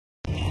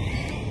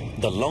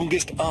The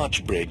longest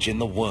arch bridge in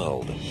the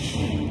world,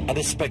 and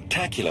a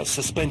spectacular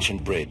suspension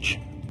bridge,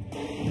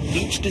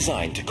 each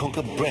designed to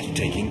conquer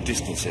breathtaking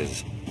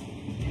distances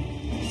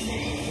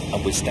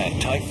and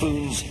withstand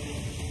typhoons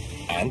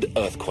and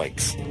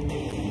earthquakes.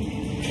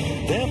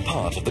 They're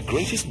part of the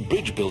greatest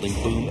bridge building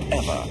boom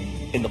ever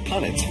in the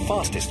planet's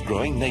fastest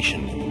growing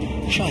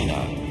nation, China.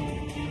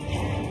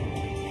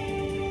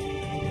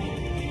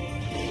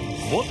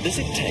 What does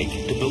it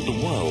take to build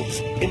the world's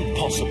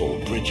impossible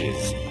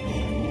bridges?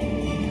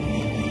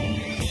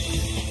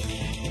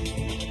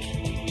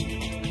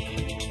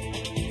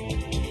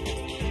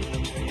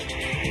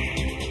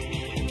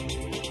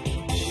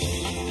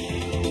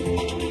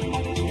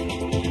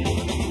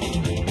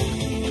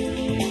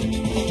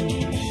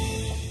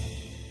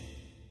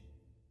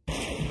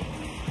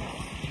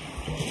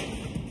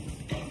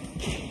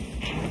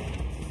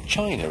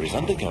 China is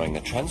undergoing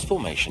a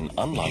transformation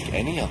unlike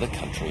any other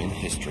country in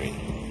history.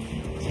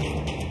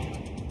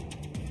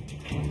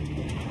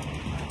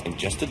 In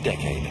just a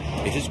decade,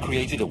 it has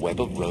created a web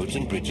of roads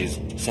and bridges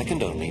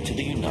second only to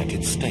the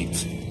United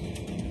States.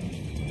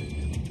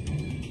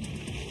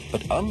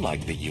 But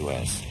unlike the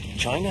US,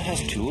 China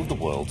has two of the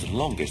world's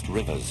longest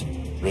rivers,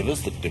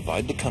 rivers that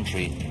divide the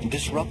country and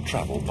disrupt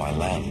travel by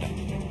land.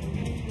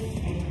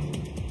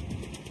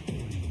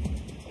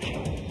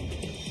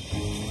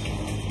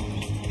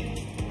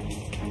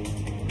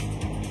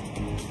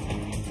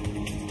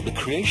 The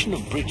creation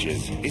of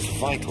bridges is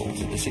vital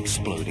to this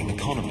exploding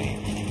economy.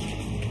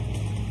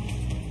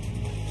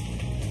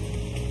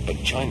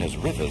 But China's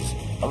rivers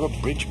are a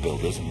bridge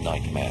builder's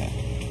nightmare.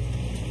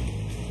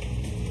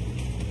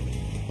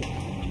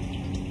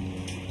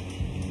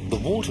 The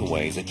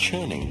waterways are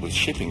churning with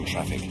shipping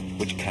traffic,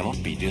 which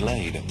cannot be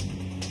delayed.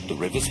 The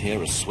rivers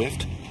here are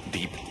swift,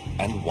 deep,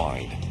 and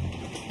wide.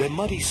 Their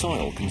muddy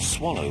soil can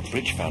swallow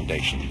bridge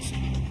foundations.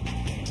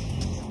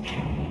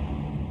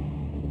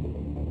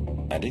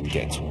 And it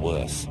gets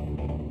worse.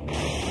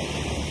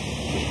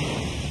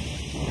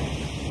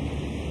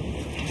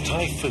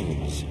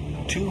 Typhoons,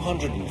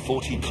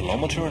 240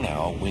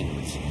 km/h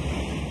winds.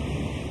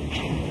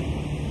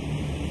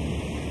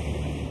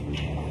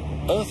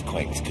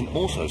 Earthquakes can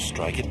also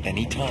strike at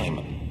any time,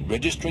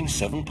 registering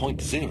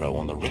 7.0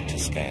 on the Richter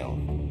scale.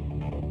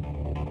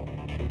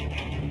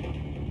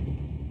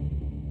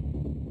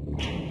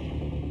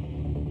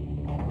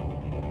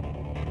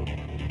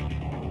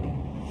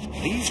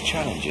 These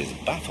challenges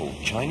baffled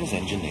China's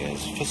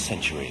engineers for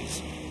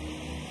centuries.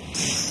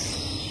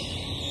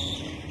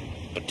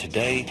 But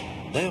today,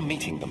 they are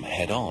meeting them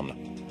head-on,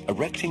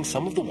 erecting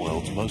some of the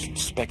world's most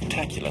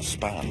spectacular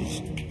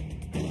spans.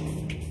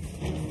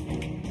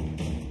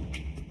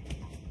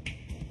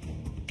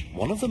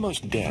 One of the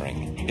most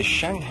daring is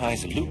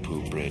Shanghai's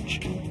Lupu Bridge,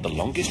 the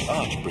longest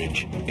arch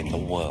bridge in the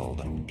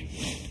world.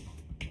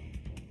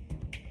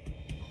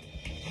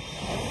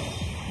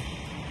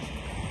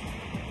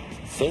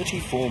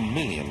 "34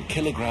 million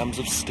kilograms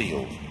of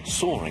steel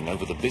soaring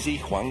over the busy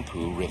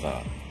Huangpu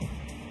River.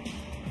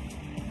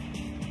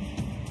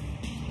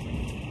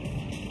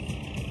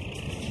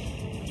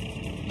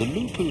 The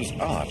Lupu's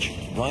arch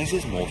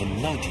rises more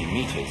than 90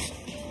 meters.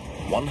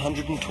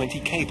 120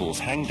 cables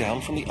hang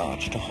down from the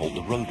arch to hold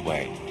the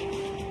roadway.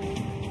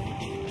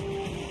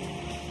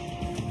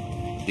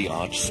 The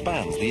arch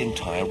spans the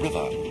entire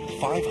river,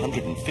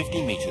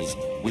 550 meters,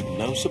 with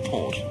no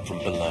support from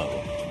below.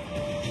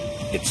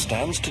 It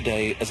stands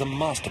today as a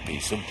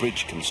masterpiece of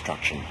bridge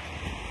construction.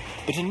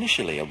 But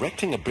initially,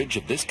 erecting a bridge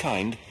of this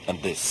kind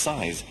and this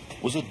size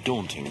was a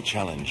daunting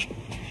challenge.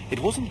 It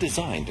wasn't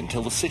designed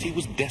until the city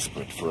was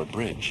desperate for a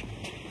bridge.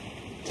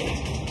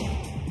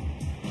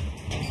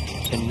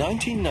 In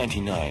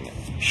 1999,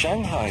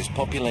 Shanghai's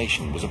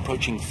population was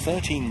approaching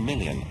 13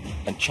 million,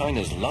 and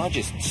China's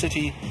largest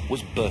city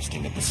was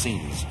bursting at the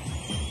seams.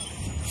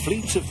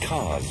 Fleets of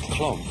cars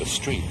clogged the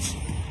streets.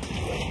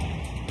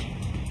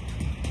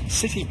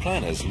 City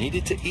planners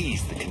needed to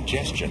ease the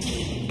congestion,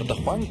 but the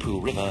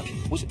Huangpu River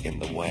was in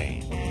the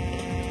way.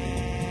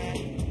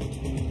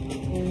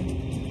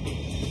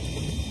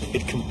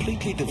 It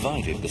completely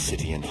divided the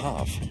city in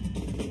half.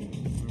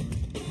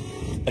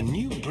 A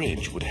new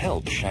bridge would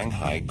help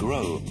Shanghai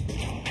grow,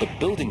 but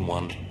building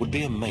one would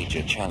be a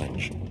major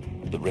challenge.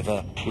 The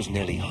river was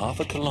nearly half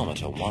a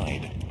kilometer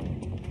wide.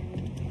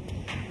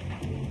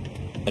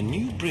 A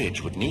new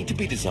bridge would need to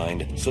be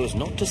designed so as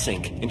not to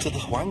sink into the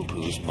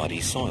Huangpu's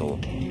muddy soil,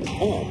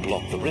 or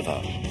block the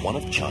river, one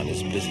of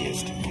China's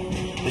busiest.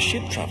 The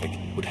ship traffic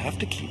would have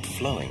to keep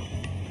flowing.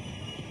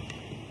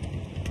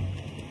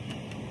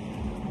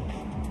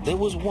 There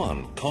was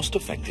one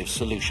cost-effective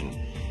solution,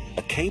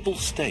 a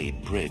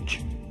cable-stayed bridge.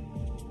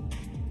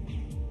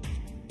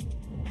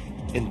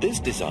 In this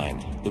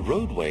design, the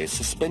roadway is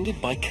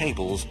suspended by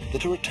cables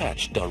that are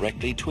attached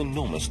directly to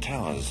enormous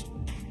towers.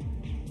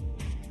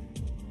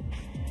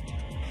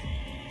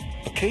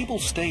 A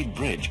cable-stayed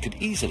bridge could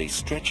easily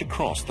stretch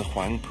across the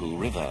Huangpu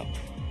River,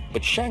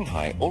 but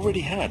Shanghai already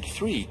had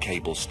 3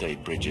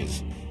 cable-stayed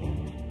bridges.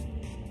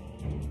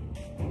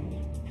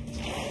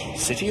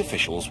 City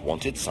officials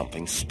wanted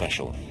something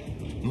special.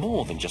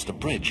 More than just a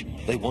bridge,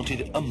 they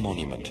wanted a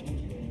monument.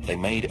 They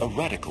made a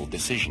radical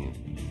decision.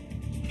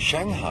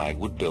 Shanghai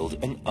would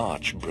build an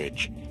arch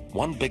bridge,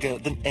 one bigger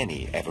than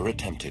any ever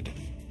attempted.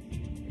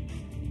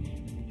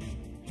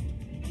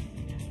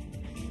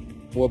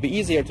 It will be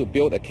easier to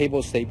build a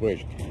cable-stayed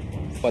bridge,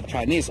 but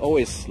Chinese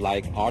always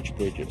like arch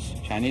bridges.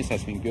 Chinese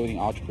has been building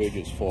arch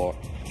bridges for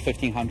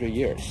 1,500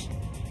 years.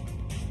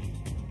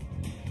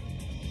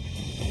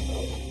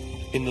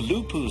 In the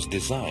Lupu's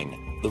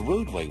design, the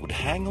roadway would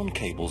hang on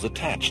cables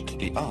attached to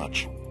the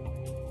arch.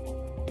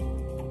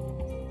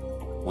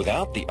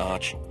 Without the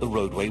arch, the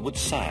roadway would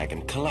sag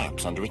and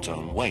collapse under its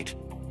own weight.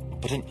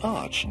 But an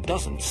arch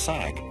doesn't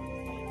sag.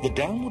 The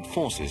downward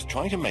forces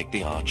try to make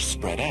the arch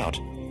spread out,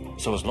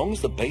 so as long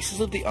as the bases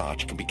of the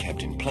arch can be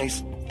kept in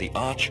place, the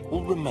arch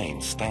will remain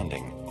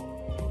standing.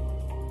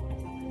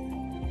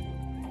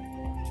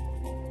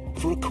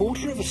 For a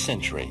quarter of a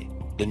century,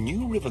 the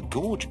New River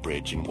Gorge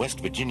Bridge in West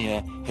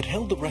Virginia had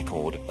held the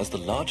record as the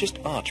largest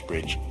arch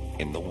bridge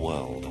in the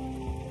world.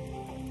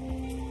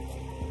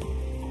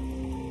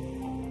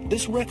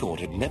 This record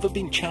had never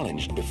been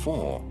challenged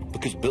before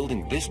because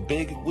building this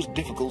big was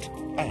difficult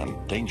and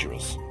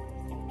dangerous.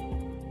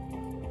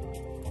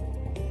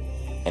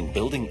 And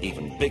building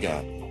even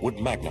bigger would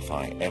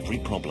magnify every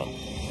problem.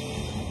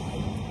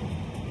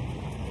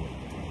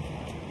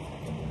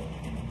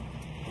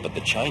 But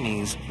the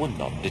Chinese were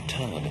not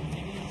deterred.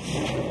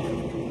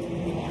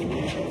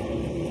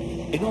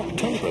 In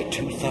October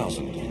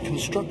 2000,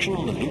 construction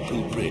on the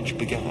Lupu Bridge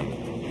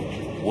began.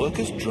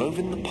 Workers drove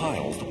in the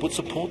piles that would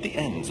support the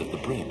ends of the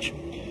bridge.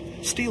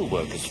 Steel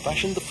workers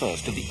fashioned the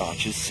first of the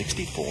arch's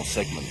 64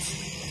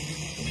 segments.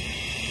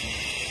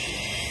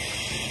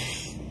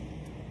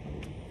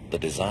 The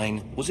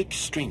design was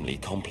extremely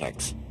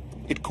complex.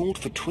 It called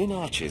for twin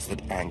arches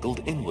that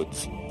angled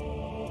inwards.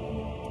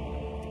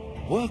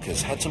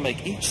 Workers had to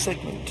make each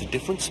segment to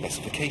different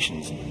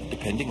specifications,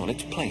 depending on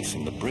its place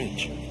in the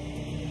bridge.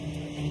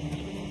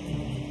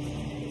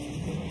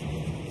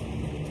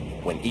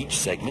 When each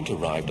segment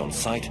arrived on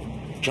site,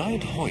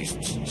 giant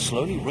hoists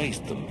slowly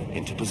raised them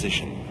into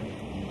position.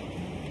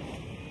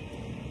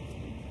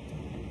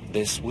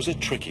 This was a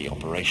tricky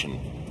operation.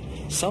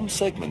 Some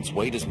segments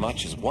weighed as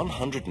much as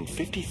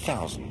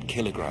 150,000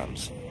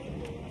 kilograms.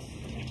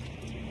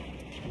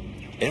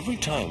 Every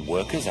time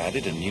workers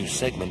added a new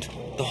segment,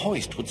 the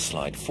hoist would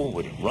slide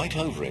forward right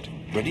over it,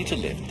 ready to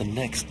lift the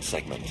next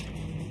segment.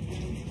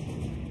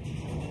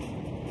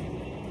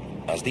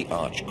 As the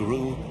arch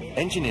grew,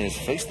 engineers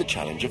faced the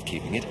challenge of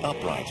keeping it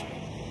upright.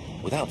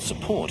 Without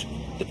support,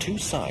 the two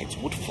sides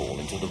would fall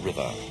into the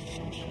river.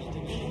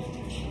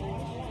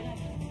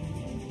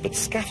 But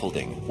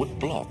scaffolding would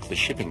block the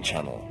shipping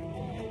channel.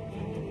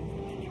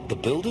 The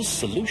builder's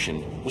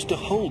solution was to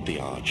hold the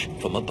arch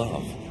from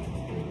above.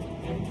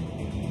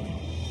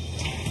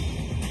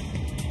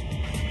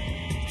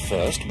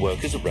 First,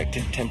 workers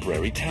erected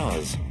temporary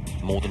towers,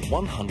 more than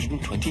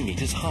 120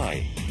 meters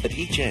high, at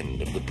each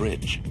end of the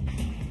bridge.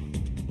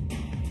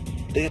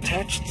 They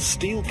attached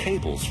steel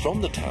cables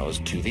from the towers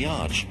to the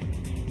arch.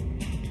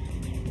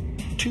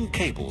 2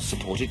 cables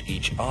supported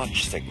each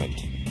arch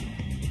segment.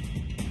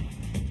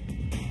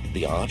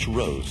 The arch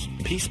rose,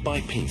 piece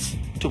by piece,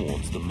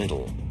 towards the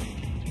middle.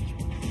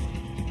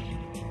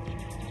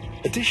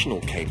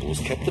 Additional cables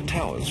kept the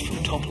towers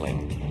from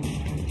toppling.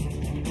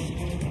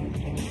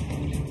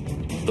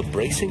 The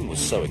bracing was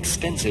so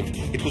extensive,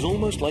 it was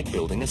almost like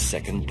building a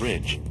second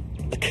bridge,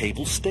 a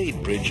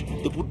cable-stayed bridge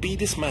that would be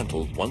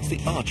dismantled once the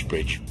arch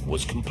bridge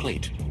was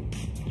complete.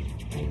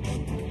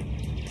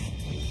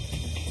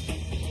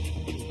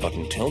 But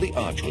until the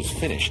arch was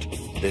finished,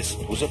 this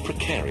was a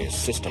precarious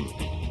system,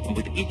 and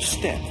with each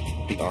step,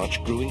 the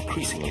arch grew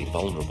increasingly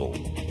vulnerable.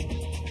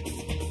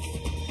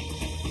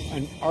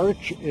 An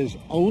arch is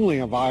only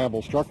a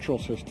viable structural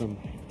system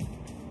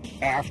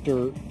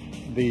after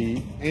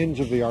the ends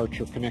of the arch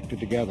are connected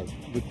together.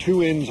 The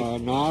two ends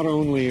not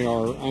only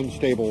are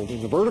unstable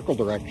in the vertical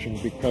direction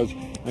because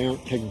they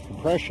aren't taking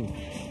compression,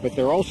 but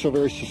they're also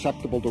very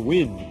susceptible to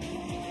wind.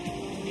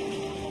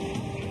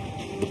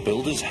 The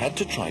builders had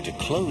to try to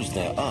close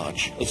their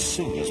arch as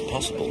soon as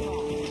possible.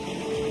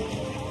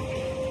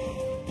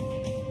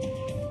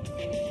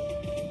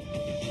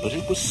 But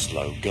it was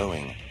slow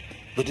going.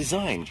 The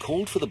design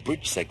called for the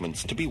bridge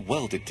segments to be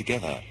welded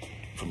together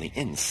from the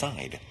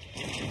inside.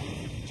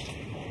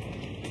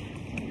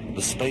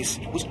 The space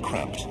was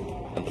cramped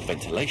and the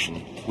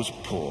ventilation was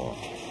poor.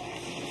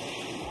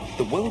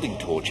 The welding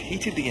torch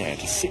heated the air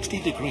to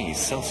 60 degrees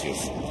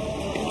Celsius.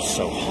 It was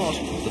so hot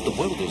that the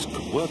welders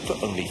could work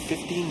for only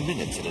 15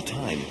 minutes at a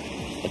time.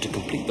 And to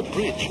complete the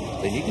bridge,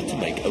 they needed to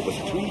make over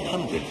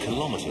 300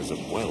 kilometers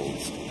of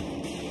welds.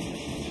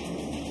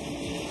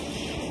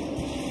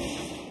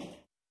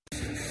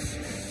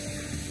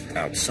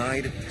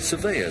 Outside,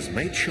 surveyors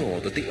made sure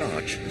that the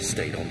arch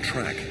stayed on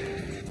track.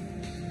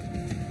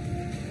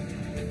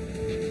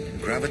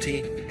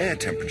 Gravity, air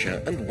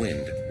temperature and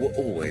wind were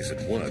always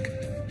at work,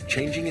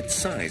 changing its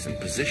size and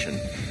position.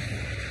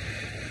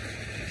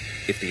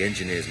 If the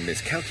engineers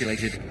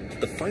miscalculated,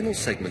 the final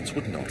segments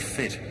would not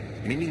fit,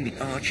 meaning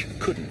the arch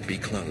couldn't be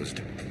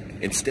closed.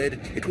 Instead,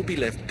 it would be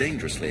left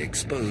dangerously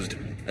exposed,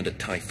 and a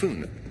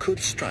typhoon could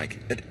strike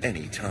at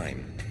any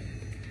time.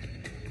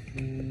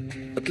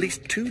 At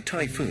least 2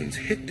 typhoons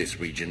hit this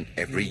region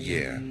every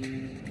year.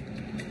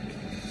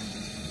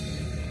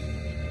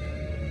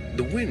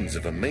 The winds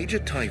of a major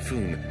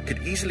typhoon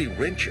could easily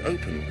wrench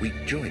open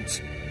weak joints,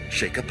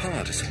 shake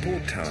apart a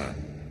support tower,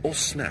 or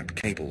snap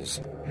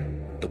cables.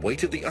 The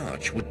weight of the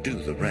arch would do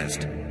the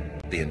rest.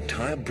 The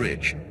entire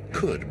bridge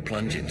could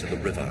plunge into the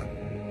river.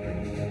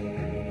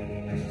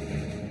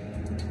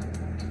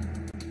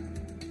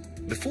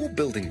 Before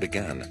building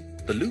began,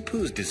 the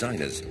Lupu's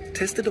designers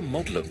tested a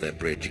model of their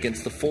bridge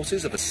against the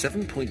forces of a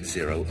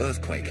 7.0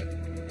 earthquake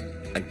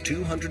and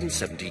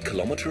 270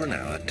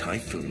 km/h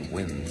typhoon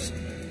winds.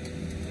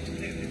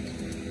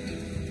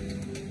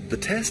 The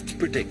tests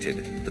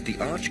predicted that the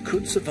arch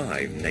could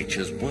survive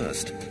nature's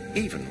worst,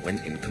 even when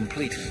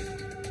incomplete.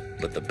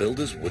 But the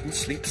builders wouldn't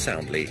sleep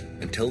soundly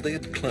until they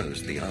had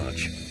closed the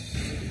arch.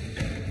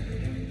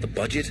 The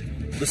budget,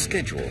 the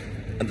schedule,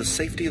 and the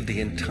safety of the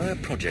entire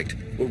project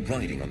were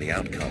riding on the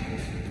outcome.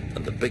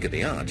 And the bigger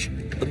the arch,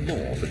 the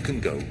more that can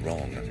go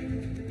wrong.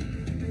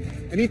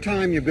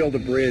 Anytime you build a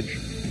bridge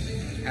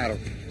out of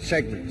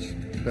segments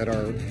that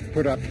are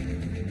put up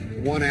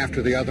one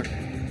after the other,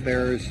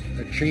 there's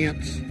a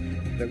chance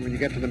that when you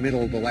get to the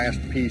middle, the last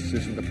piece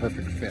isn't the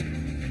perfect fit.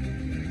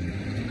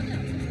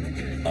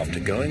 After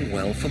going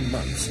well for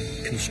months,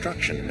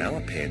 construction now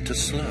appeared to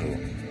slow.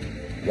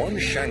 One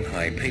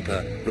Shanghai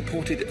paper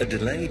reported a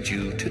delay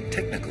due to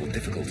technical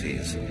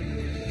difficulties.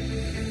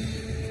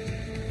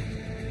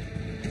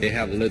 They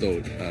have a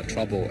little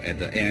trouble at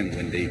the end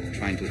when they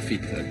trying to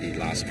fit the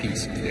last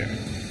piece in there.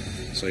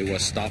 So it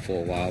was stopped for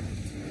a while.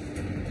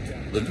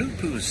 The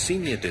Lupu's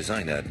senior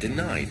designer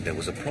denied there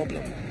was a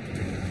problem.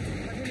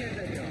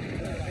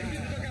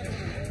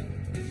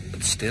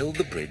 But still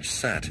the bridge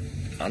sat,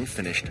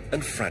 unfinished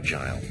and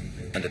fragile,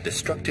 and a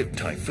destructive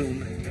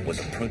typhoon was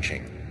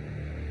approaching.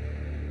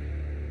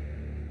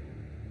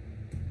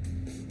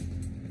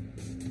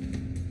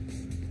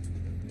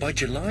 By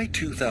July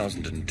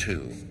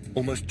 2002,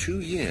 almost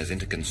 2 years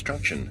into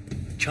construction,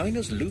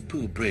 China's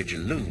Lupu Bridge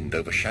loomed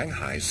over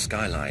Shanghai's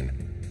skyline,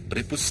 but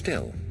it was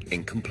still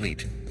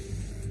incomplete.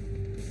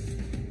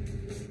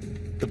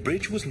 The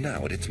bridge was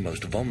now at its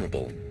most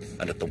vulnerable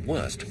and at the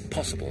worst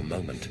possible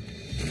moment.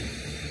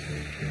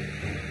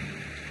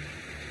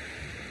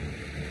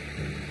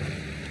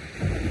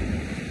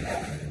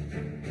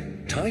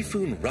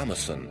 Typhoon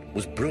Ramasun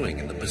was brewing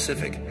in the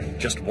Pacific,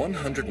 just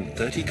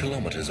 130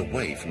 kilometers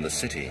away from the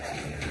city.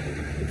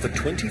 For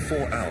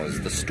 24 hours,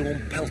 the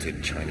storm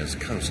pelted China's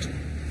coast.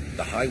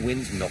 The high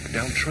winds knocked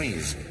down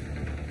trees,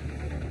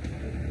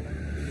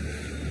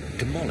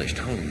 demolished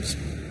homes,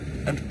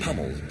 and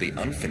pummeled the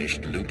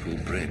unfinished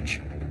Lupu Bridge.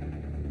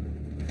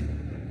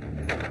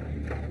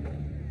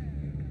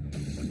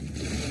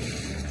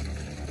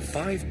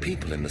 Five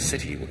people in the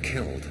city were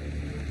killed.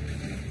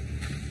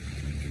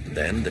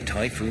 Then the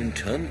typhoon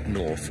turned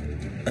north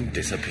and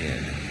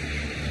disappeared.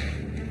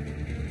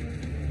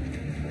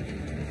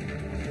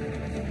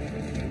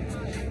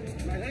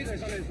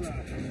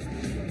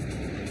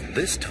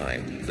 This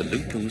time, the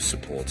Lupu's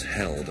supports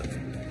held.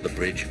 The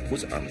bridge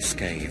was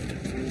unscathed.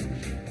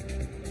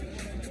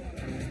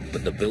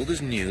 But the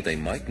builders knew they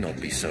might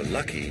not be so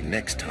lucky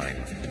next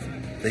time.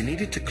 They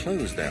needed to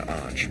close their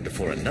arch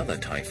before another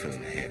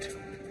typhoon hit.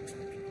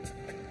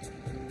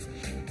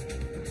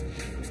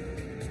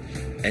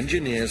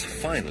 Engineers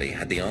finally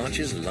had the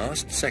arch's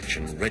last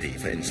section ready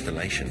for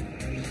installation.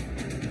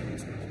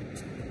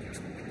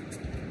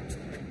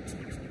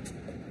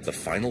 The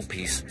final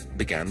piece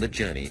began the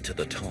journey to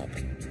the top.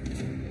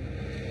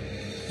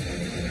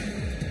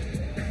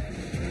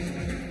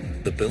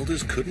 The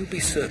builders couldn't be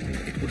certain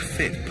it would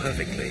fit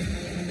perfectly,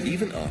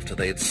 even after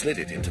they had slid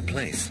it into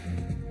place.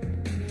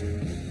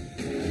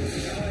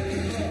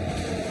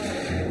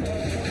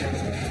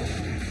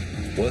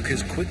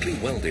 Workers quickly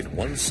welded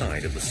one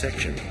side of the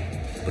section,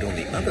 but on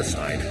the other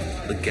side,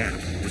 the gap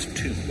was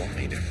too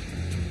wide.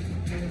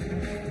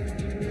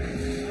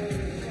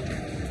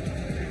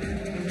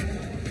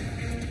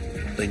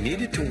 They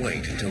needed to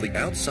wait until the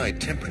outside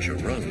temperature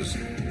rose.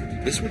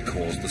 This would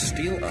cause the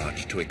steel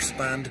arch to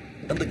expand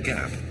and the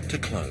gap to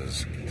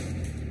close.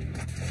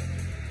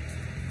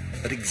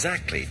 At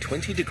exactly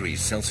 20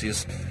 degrees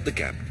Celsius, the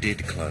gap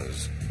did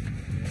close.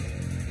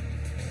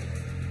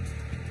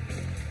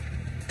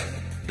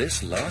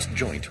 This last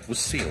joint was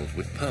sealed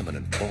with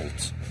permanent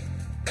bolts.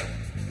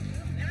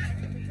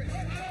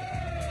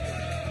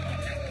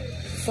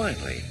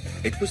 Finally,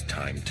 it was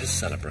time to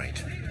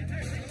celebrate.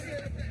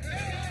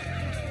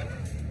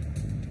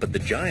 But the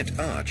giant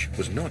arch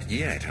was not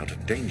yet out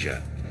of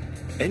danger.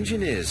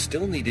 Engineers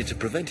still needed to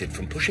prevent it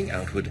from pushing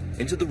outward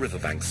into the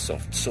riverbank's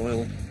soft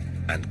soil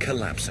and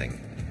collapsing.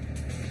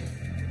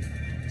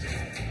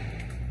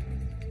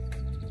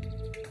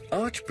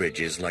 Arch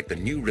bridges like the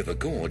New River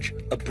Gorge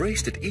are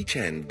braced at each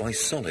end by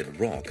solid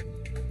rock.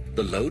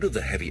 The load of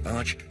the heavy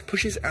arch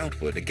pushes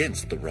outward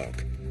against the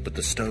rock, but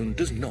the stone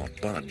does not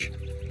budge.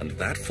 and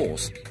that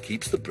force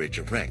keeps the bridge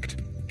erect.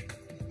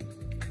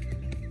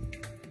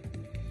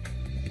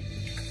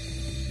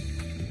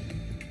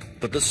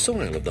 But the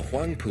soil of the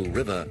Huangpu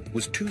River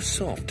was too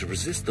soft to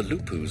resist the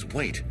Lupu's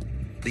weight.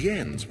 The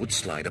ends would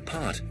slide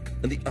apart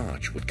and the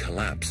arch would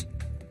collapse,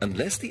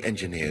 unless the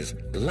engineers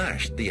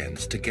lashed the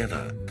ends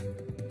together.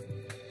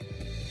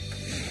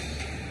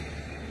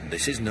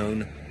 This is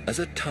known as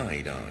a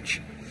tide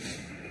arch.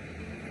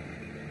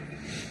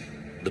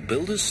 The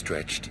builders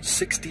stretched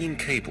 16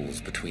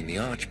 cables between the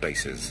arch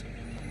bases.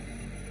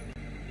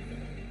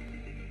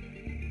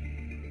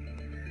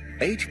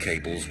 8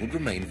 cables would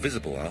remain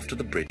visible after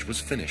the bridge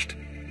was finished.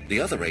 The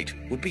other 8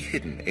 would be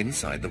hidden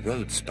inside the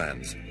road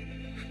spans.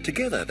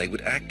 Together they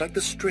would act like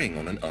the string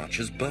on an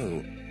archer's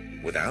bow.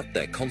 Without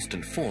their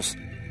constant force,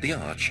 the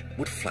arch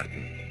would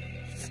flatten.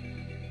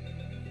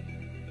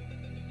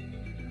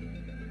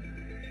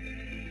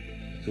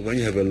 So when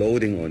you have a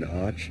loading on the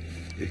arch,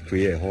 it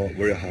creates a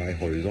very high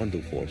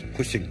horizontal force,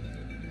 pushing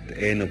the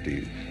end of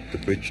the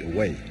bridge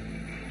away.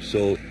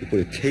 So you put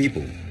a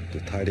cable to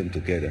tie them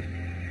together,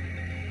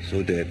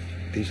 so that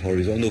this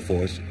horizontal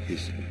force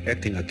is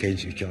acting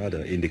against each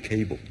other in the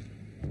cable.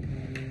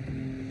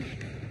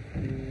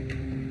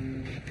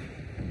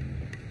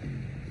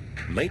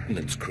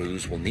 Maintenance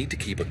crews will need to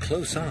keep a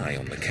close eye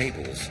on the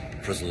cables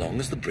for as long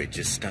as the bridge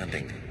is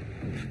standing.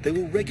 They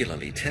will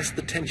regularly test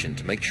the tension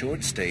to make sure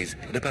it stays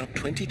at about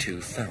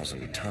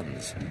 22,000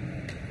 tons.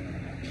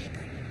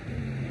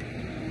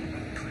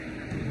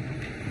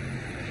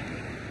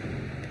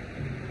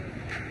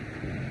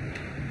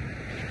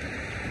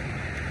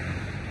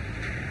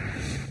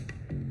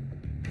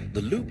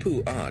 The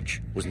Lupu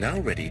Arch was now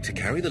ready to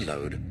carry the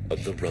load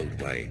of the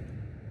roadway.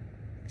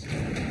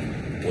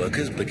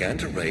 Workers began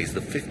to raise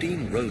the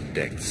 15 road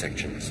deck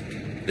sections.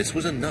 This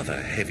was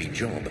another heavy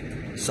job.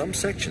 Some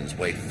sections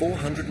weighed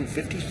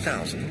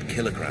 450,000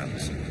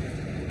 kilograms.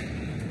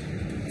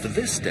 For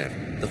this step,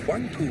 the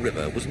Huangpu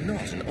River was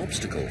not an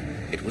obstacle,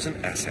 it was an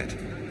asset.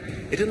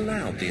 It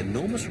allowed the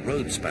enormous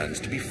road spans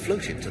to be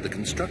floated to the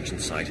construction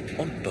site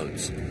on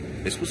boats.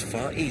 This was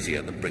far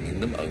easier than bringing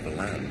them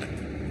overland.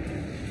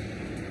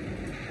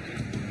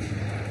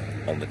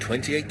 On the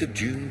 28th of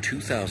June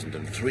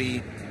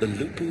 2003, the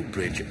Lupu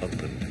Bridge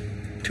opened,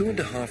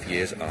 2.5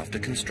 years after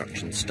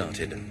construction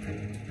started.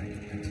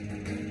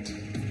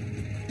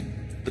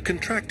 The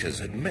contractors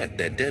had met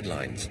their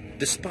deadlines,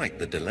 despite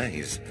the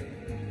delays.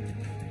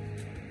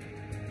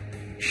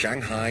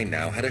 Shanghai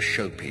now had a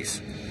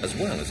showpiece, as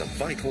well as a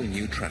vital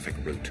new traffic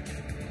route.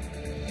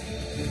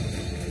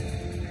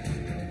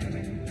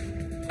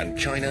 And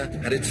China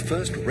had its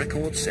first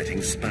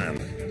record-setting span,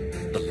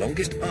 the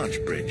longest arch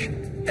bridge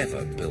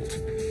ever built.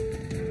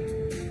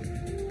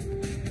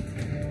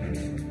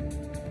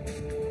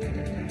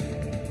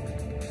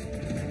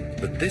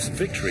 But this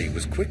victory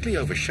was quickly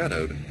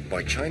overshadowed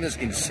by China's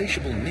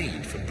insatiable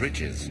need for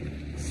bridges.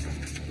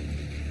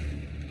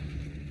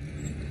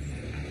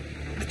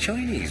 The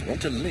Chinese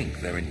want to link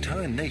their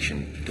entire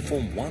nation to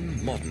form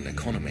one modern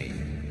economy.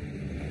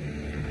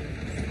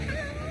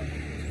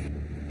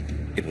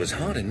 It was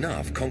hard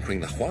enough conquering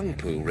the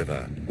Huangpu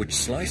River, which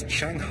sliced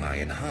Shanghai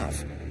in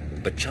half,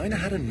 but China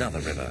had another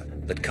river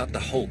that cut the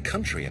whole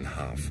country in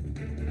half.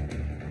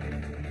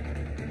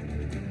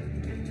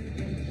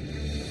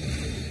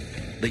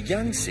 The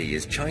Yangtze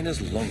is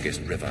China's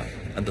longest river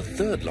and the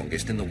third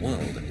longest in the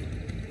world.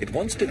 It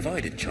once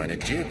divided China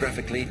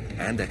geographically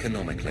and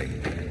economically,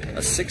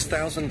 a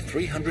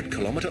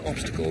 6,300-kilometer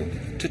obstacle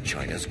to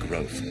China's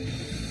growth.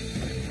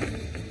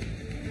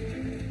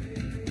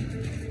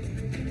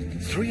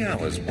 3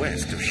 hours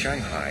west of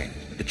Shanghai,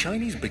 the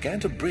Chinese began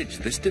to bridge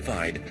this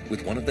divide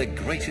with one of their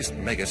greatest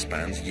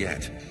megaspans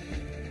yet.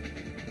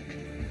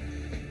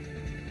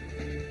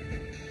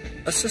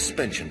 A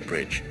suspension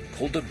bridge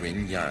called the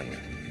Rinyang.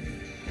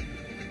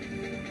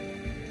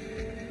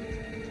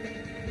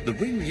 The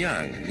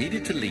Rinyang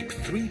needed to leap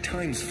 3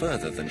 times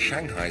further than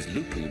Shanghai's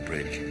Lupu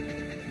Bridge,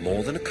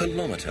 more than a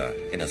kilometer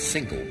in a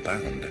single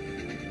bound.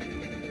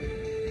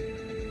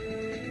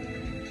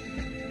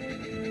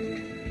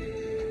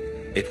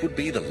 It would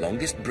be the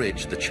longest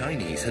bridge the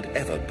Chinese had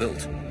ever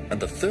built, and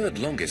the third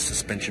longest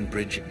suspension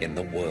bridge in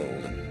the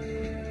world.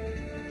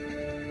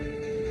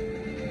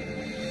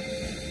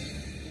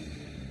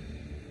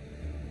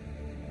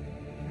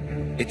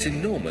 Its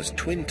enormous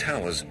twin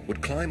towers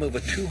would climb over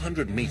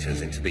 200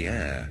 meters into the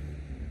air.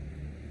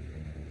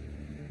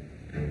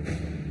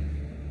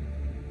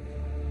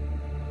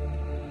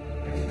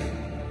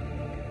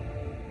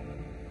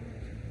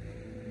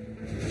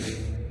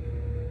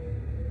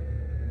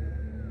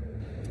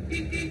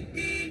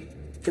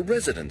 For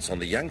residents on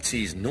the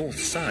Yangtze's north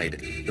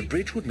side, the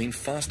bridge would mean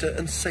faster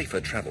and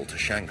safer travel to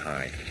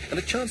Shanghai and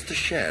a chance to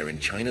share in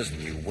China's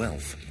new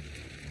wealth.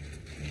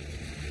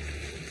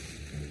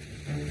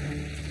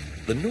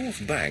 The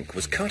North Bank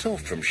was cut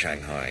off from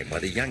Shanghai by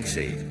the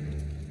Yangtze.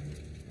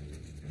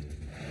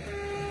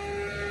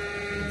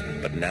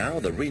 But now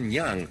the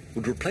Rinyang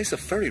would replace a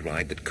ferry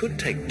ride that could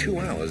take 2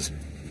 hours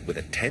with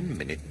a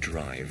 10-minute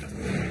drive.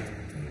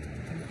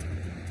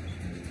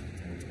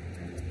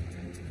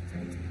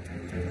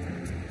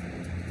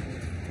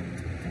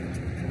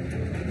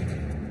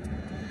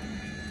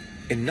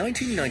 In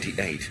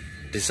 1998,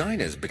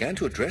 designers began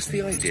to address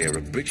the idea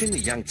of bridging the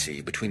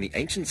Yangtze between the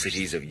ancient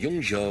cities of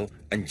Yungzhou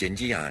and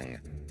Jinjiang.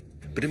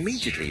 But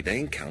immediately they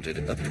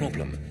encountered a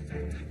problem.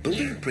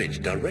 Building a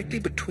bridge directly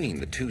between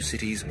the two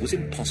cities was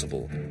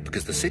impossible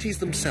because the cities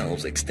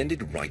themselves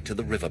extended right to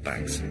the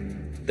riverbanks.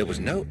 There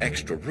was no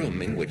extra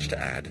room in which to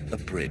add a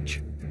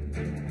bridge.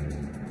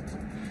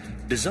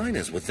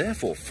 Designers were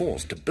therefore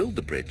forced to build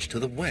the bridge to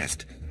the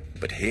west,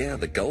 but here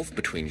the gulf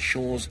between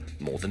shores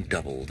more than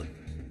doubled.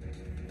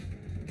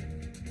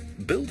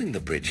 Building the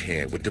bridge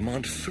here would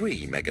demand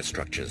 3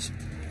 megastructures: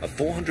 a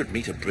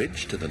 400-meter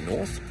bridge to the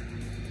north,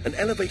 an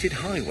elevated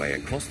highway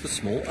across the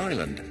small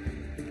island,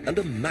 and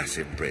a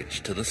massive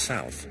bridge to the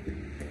south.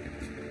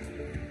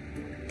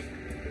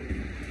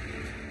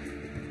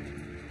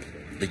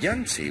 The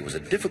Yangtze was a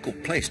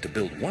difficult place to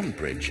build one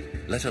bridge,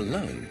 let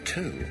alone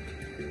 2.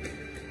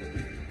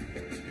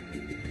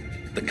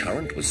 The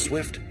current was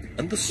swift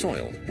and the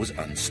soil was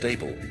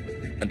unstable,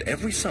 and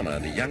every summer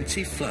the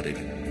Yangtze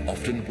flooded,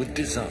 often with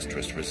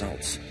disastrous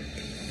results.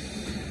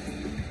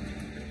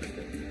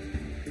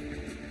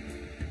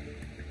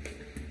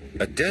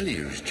 A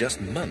deluge just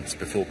months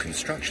before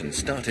construction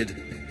started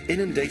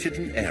inundated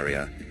an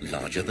area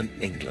larger than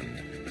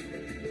England.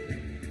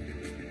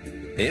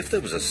 If there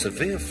was a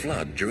severe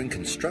flood during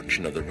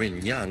construction of the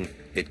Rinyang,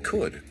 it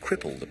could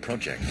cripple the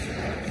project.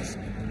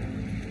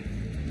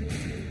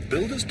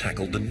 Builders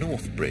tackled the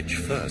North Bridge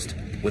first,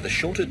 where the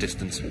shorter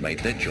distance made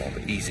their job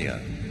easier.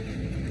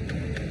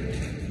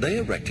 They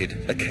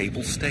erected a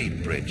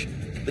cable-stayed bridge,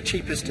 the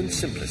cheapest and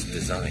simplest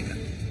design.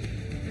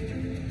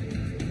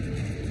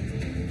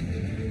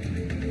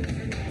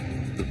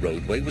 The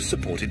roadway was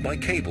supported by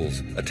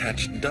cables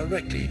attached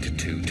directly to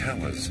 2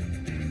 towers.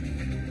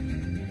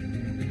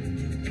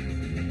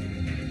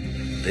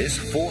 This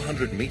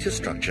 400-meter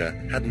structure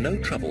had no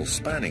trouble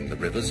spanning the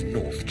river's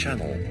north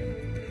channel.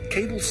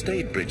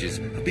 Cable-stayed bridges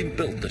have been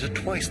built that are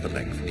twice the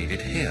length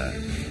needed here.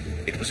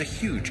 It was a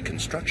huge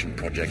construction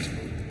project,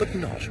 but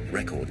not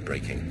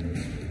record-breaking.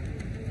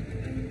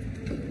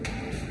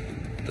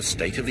 The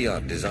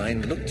state-of-the-art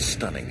design looked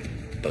stunning,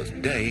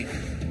 both day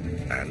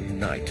and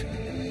night.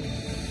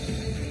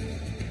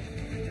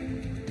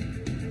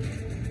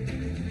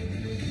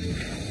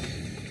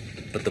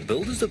 But the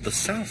builders of the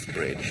South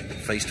Bridge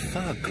faced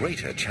far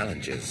greater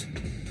challenges.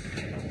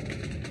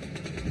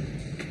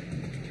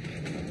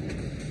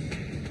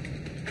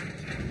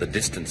 The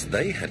distance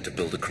they had to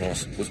build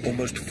across was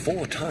almost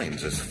 4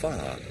 times as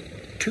far,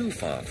 too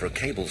far for a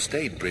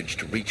cable-stayed bridge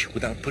to reach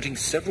without putting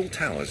several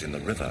towers in the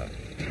river.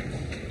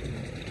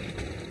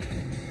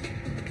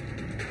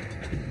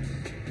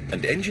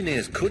 And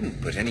engineers couldn't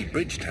put any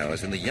bridge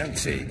towers in the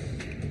Yangtze.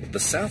 The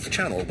South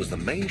Channel was the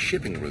main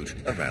shipping route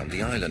around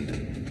the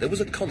island. There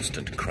was a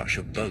constant crush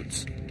of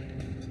boats.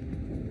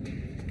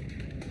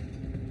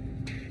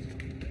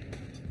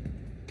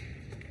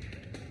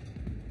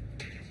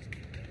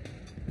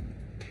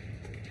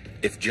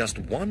 If just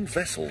one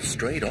vessel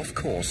strayed off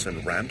course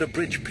and rammed a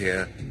bridge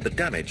pier, the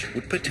damage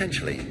would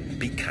potentially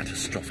be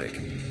catastrophic.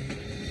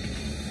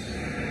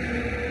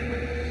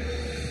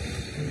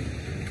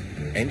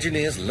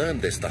 Engineers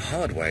learned this the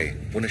hard way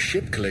when a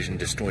ship collision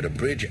destroyed a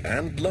bridge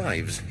and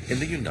lives in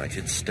the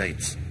United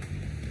States.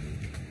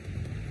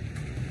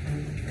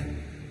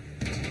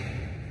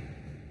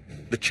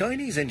 The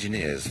Chinese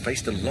engineers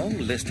faced a long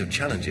list of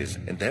challenges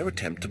in their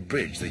attempt to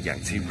bridge the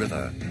Yangtze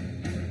River.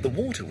 The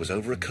water was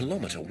over 1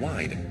 kilometer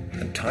wide,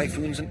 and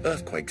typhoons and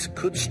earthquakes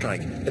could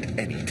strike at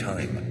any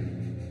time.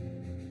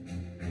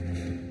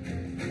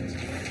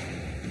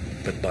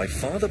 But by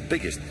far the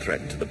biggest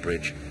threat to the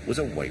bridge was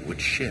a wayward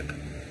ship.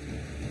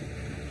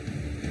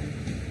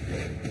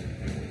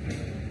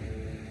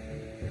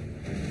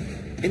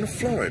 In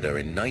Florida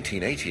in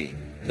 1980,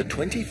 the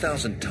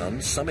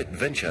 20,000-ton Summit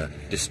Venture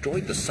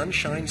destroyed the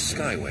Sunshine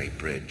Skyway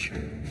Bridge.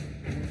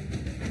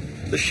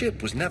 The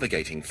ship was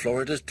navigating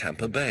Florida's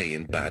Tampa Bay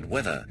in bad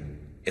weather.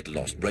 It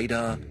lost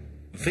radar,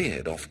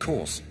 veered off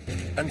course,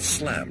 and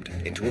slammed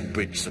into a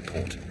bridge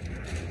support.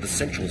 The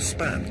central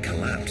span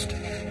collapsed.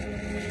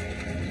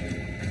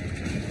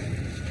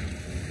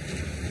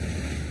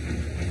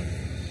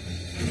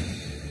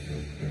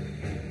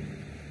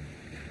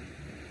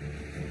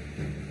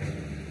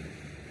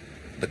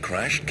 The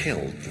crash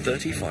killed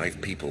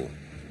 35 people,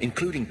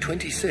 including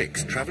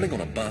 26 traveling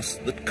on a bus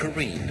that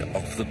careened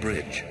off the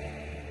bridge.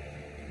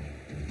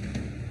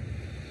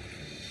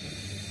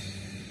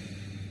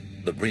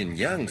 The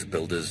Rinyang's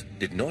builders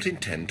did not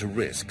intend to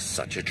risk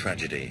such a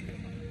tragedy.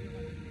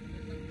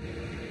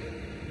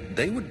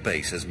 They would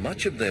base as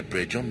much of their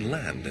bridge on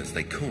land as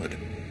they could,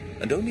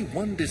 and only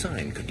one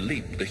design could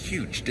leap the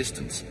huge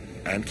distance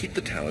and keep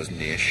the towers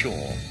near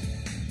shore: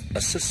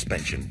 a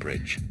suspension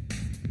bridge.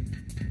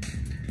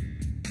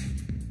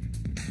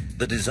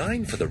 The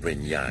design for the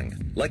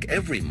Rinyang, like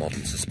every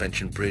modern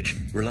suspension bridge,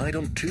 relied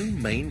on 2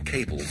 main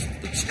cables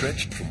that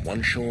stretched from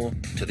one shore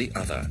to the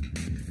other.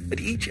 At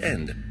each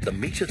end, the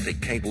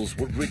meter-thick cables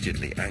were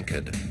rigidly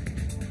anchored.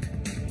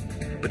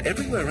 But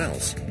everywhere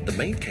else, the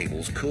main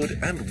cables could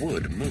and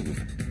would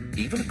move,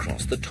 even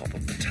across the top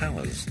of the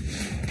towers.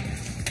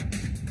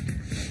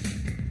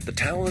 The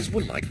towers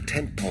were like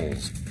tent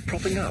poles,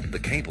 propping up the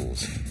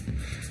cables.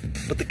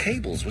 But the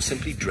cables were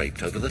simply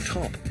draped over the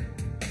top.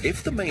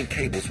 If the main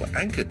cables were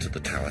anchored to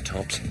the tower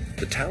tops,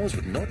 the towers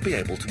would not be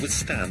able to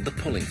withstand the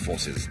pulling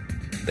forces.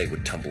 They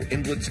would tumble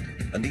inwards,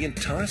 and the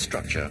entire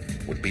structure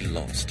would be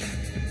lost.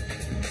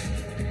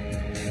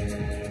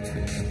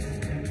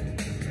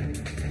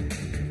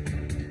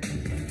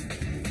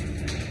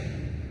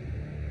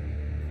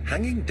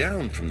 Hanging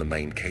down from the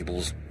main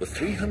cables were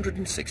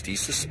 360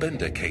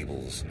 suspender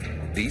cables.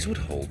 These would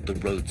hold the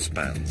road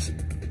spans.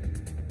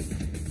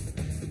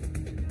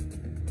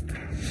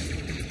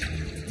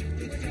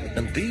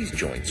 And these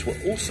joints were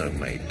also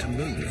made to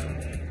move.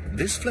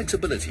 This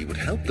flexibility would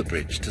help the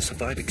bridge to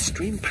survive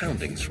extreme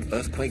poundings from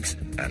earthquakes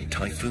and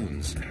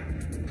typhoons.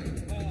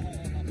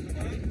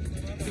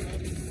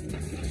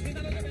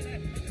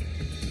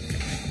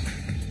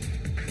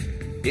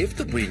 If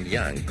the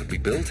Yin-Yang could be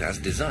built as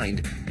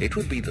designed, it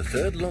would be the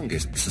third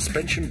longest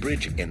suspension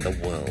bridge in the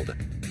world.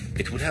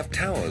 It would have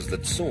towers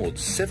that soared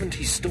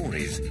 70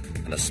 stories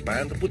and a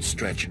span that would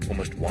stretch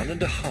almost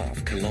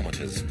 1.5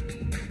 kilometers.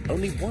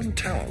 Only one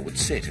tower would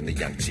sit in the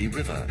Yangtze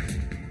River.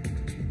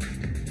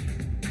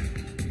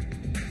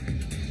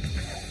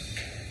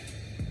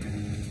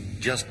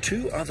 Just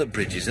two other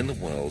bridges in the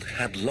world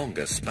had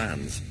longer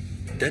spans: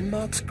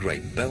 Denmark's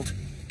Great Belt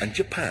and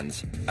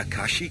Japan's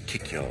Akashi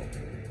Kikyo.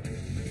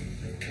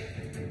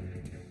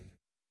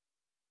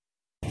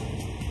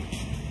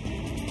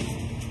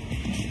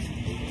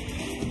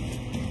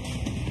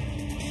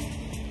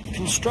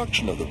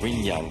 Construction of the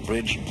Yin-Yang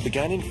Bridge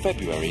began in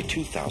February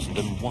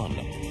 2001.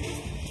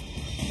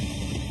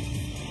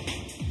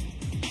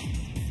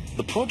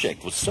 The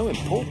project was so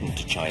important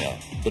to China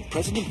that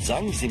President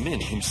Jiang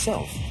Zemin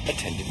himself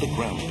attended the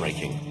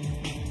groundbreaking.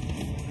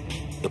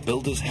 The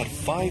builders had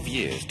 5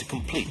 years to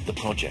complete the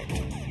project.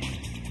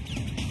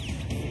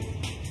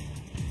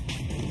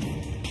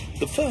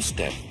 The first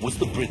step was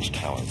the bridge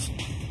towers.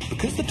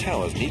 Because the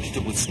towers needed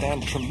to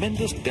withstand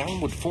tremendous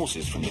downward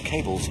forces from the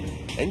cables,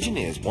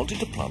 engineers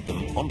wanted to plant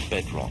them on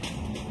bedrock.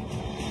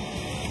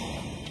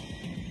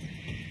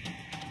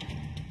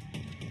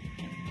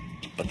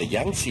 But the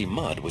Yangtze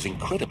mud was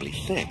incredibly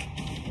thick.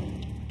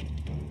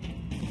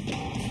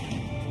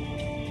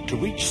 To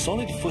reach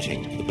solid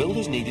footing, the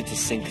builders needed to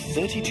sink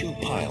 32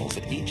 piles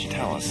at each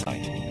tower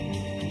site.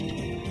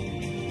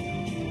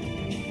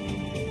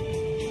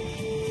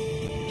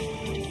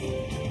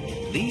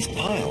 These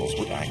piles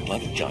would act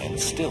like giant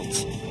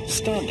stilts,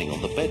 standing on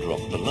the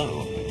bedrock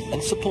below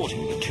and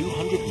supporting the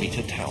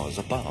 200-meter towers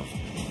above.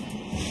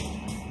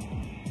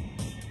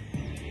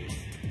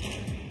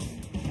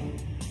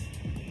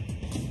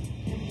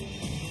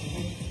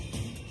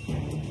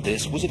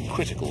 This was a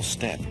critical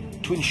step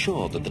to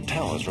ensure that the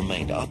towers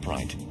remained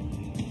upright.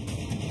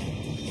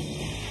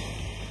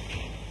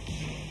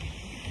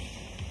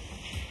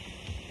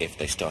 If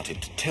they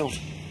started to tilt,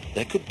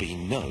 there could be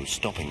no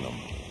stopping them.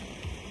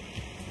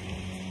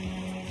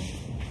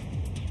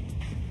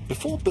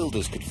 Before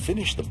builders could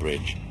finish the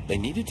bridge, they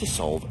needed to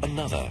solve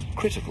another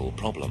critical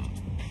problem.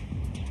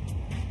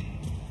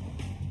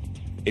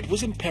 It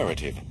was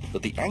imperative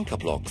that the anchor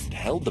blocks that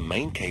held the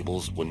main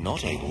cables were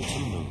not able to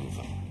move.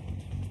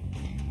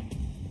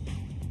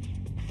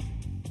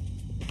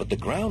 But the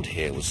ground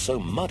here was so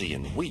muddy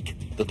and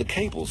weak that the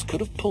cables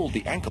could have pulled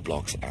the anchor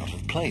blocks out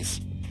of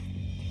place.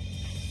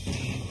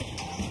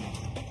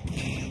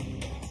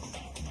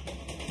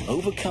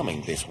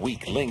 Overcoming this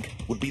weak link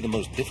would be the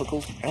most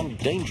difficult and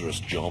dangerous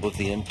job of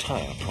the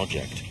entire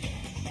project.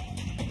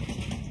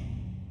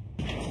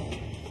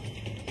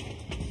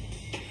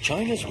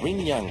 China's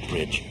Yin-Yang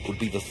Bridge would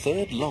be the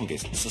third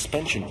longest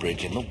suspension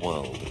bridge in the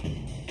world.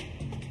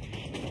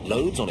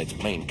 Loads on its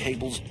main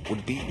cables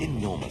would be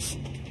enormous.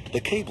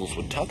 The cables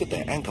would tug at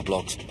their anchor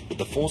blocks with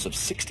the force of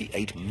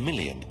 68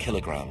 million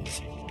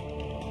kilograms.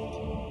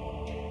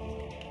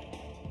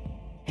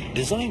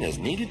 Designers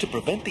needed to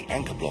prevent the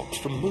anchor blocks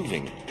from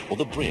moving, or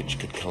the bridge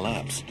could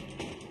collapse.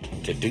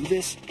 To do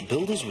this,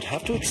 builders would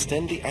have to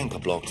extend the anchor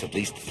blocks at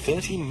least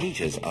 30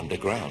 meters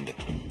underground.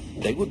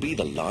 They would be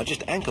the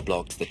largest anchor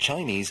blocks the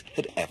Chinese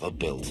had ever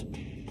built.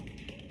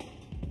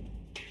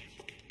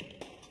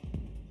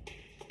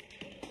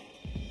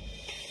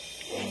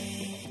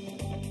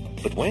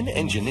 But when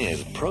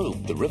engineers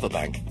probed the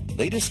riverbank,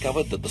 they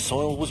discovered that the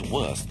soil was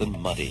worse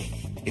than muddy.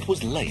 It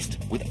was laced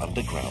with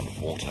underground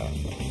water.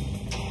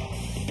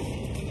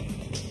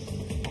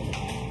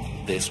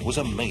 This was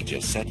a major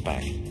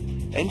setback.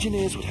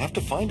 Engineers would have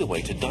to find a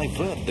way to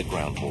divert the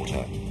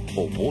groundwater,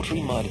 or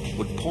watery mud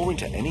would pour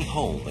into any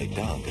hole they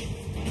dug.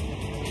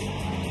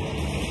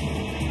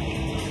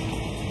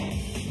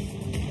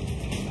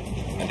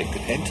 And it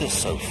could enter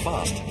so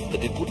fast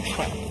that it would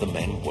trap the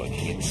men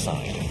working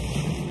inside.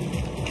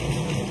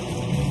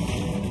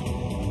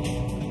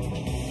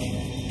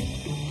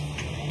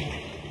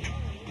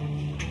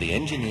 The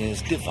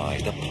engineers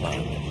devised a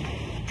plan.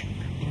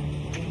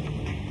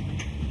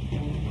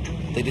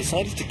 They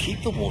decided to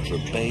keep the water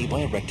at bay by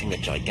erecting a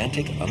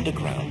gigantic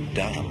underground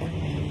dam.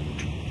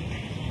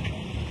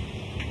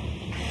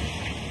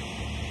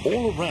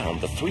 All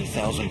around the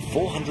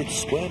 3,400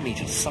 square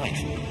metre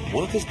site,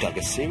 workers dug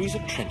a series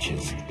of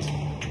trenches.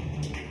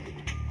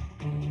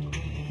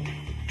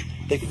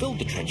 They filled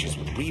the trenches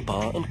with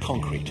rebar and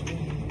concrete.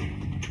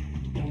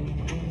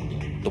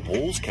 The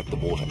walls kept the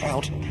water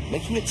out,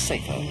 making it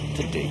safer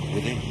to dig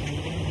within.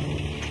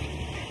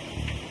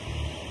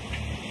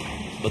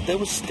 But there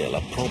was still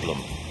a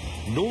problem.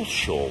 North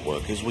Shore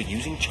workers were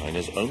using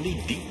China's only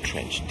deep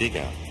trench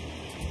digger.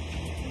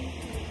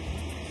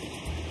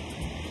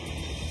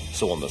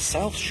 So on the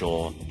South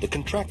Shore, the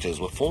contractors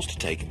were forced to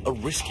take a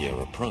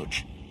riskier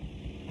approach.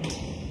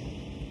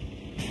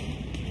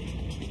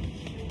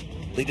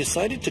 They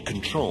decided to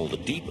control the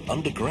deep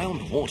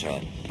underground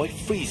water by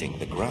freezing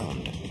the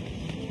ground.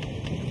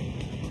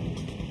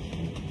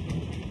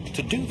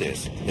 To do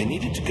this, they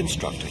needed to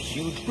construct a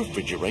huge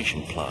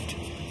refrigeration plant.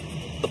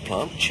 The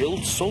plant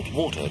chilled salt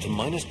water to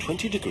minus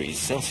 20 degrees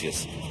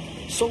Celsius.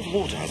 Salt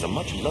water has a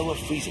much lower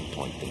freezing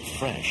point than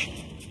fresh.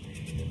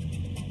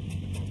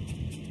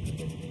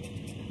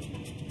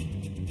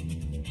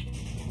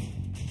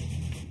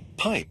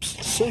 Pipes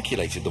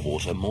circulated the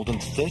water more than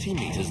 30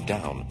 meters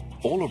down,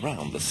 all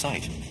around the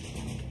site.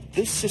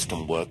 This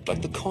system worked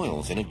like the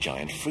coils in a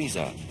giant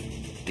freezer.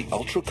 The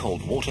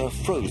ultra-cold water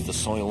froze the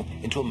soil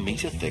into a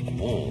meter-thick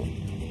wall,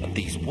 and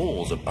these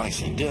walls of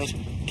icy dirt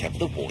kept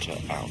the water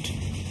out.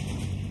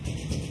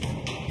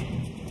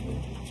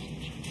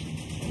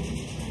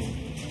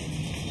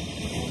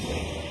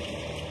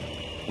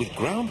 With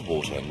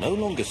groundwater no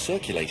longer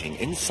circulating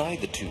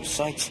inside the two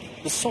sites,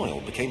 the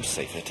soil became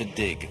safer to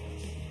dig.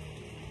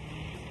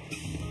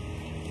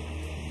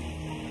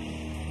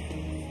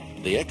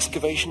 The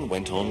excavation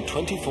went on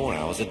 24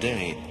 hours a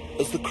day,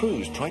 as the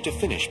crews tried to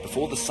finish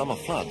before the summer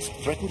floods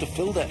threatened to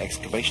fill their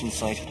excavation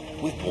site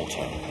with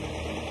water.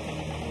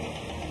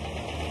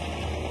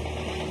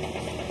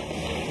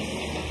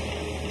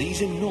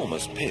 These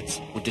enormous pits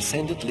would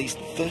descend at least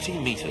 30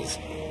 meters,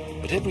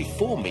 but every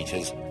 4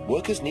 meters,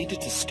 workers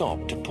needed to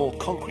stop to pour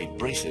concrete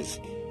braces.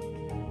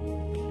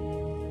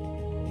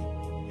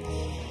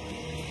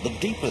 The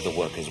deeper the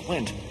workers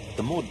went,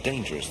 the more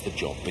dangerous the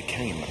job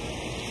became.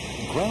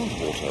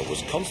 Groundwater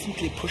was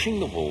constantly pushing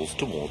the walls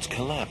towards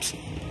collapse,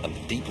 and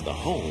the deeper the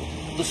hole,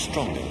 the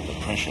stronger the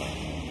pressure.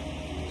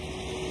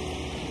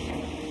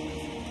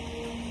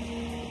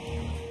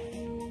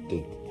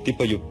 The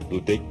deeper you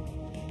dig,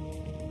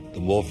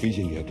 the more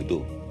freezing you have to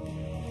do.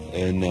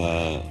 And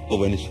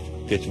when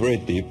it gets very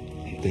deep,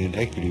 then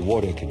actually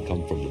water can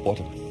come from the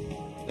bottom,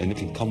 and it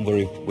can come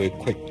very, very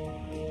quick.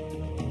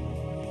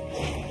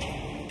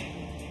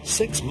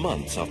 6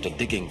 months after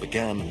digging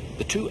began,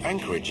 the two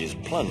anchorages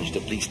plunged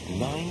at least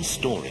 9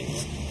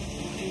 stories.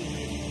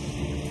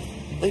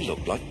 They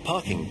looked like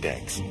parking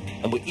decks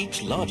and were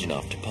each large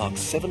enough to park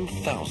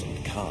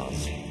 7,000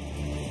 cars.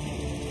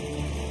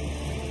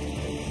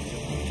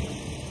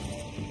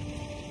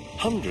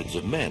 Hundreds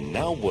of men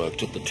now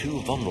worked at the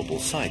two vulnerable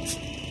sites,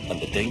 and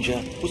the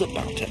danger was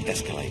about to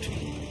escalate.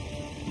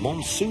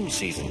 Monsoon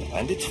season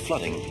and its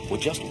flooding were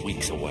just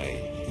weeks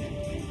away.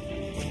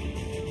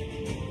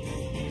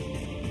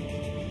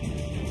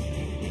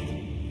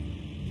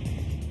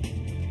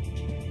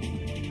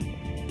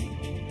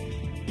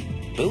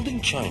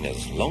 Building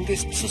China's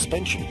longest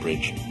suspension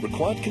bridge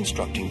required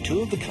constructing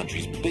 2 of the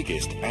country's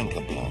biggest anchor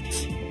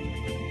blocks.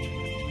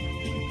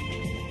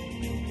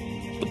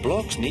 The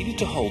blocks needed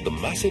to hold the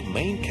massive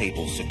main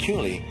cables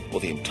securely,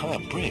 or the entire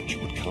bridge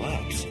would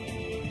collapse.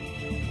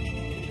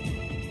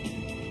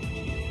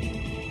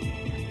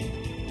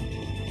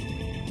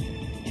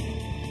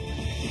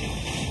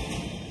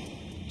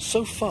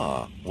 So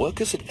far,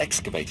 workers had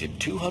excavated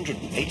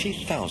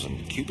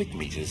 280,000 cubic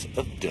meters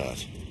of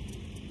dirt.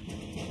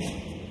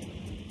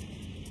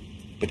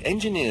 But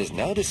engineers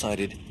now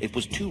decided it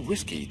was too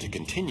risky to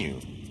continue.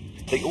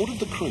 They ordered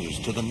the crews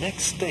to the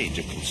next stage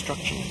of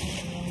construction.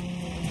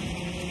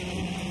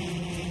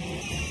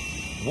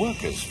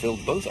 Workers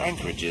filled both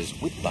anchorages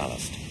with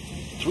ballast,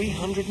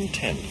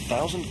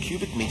 310,000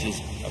 cubic meters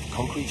of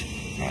concrete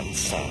and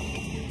sand.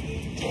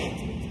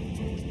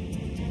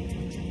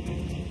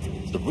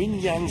 The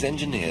Rinyang's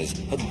engineers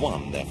had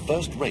won their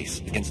first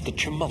race against the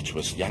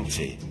tumultuous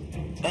Yangtze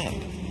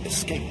and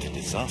escaped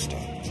disaster.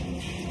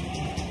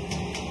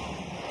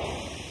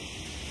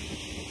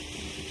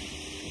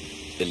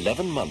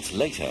 "11 months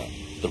later,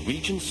 the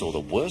region saw the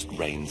worst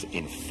rains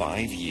in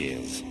 5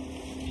 years.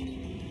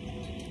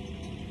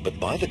 But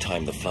by the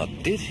time the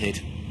flood did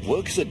hit,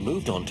 workers had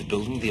moved on to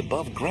building the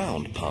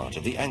above-ground part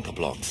of the anchor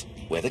blocks,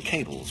 where the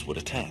cables would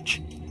attach.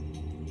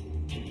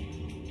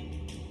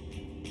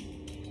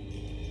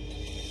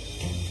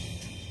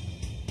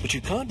 But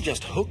you can't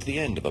just hook the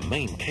end of a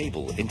main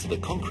cable into the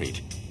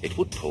concrete. It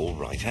would pull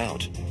right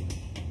out.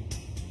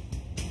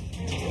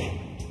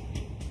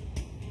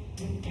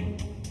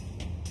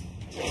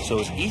 So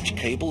as each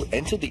cable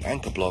entered the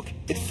anchor block,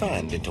 it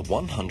fanned into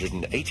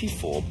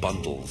 184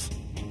 bundles.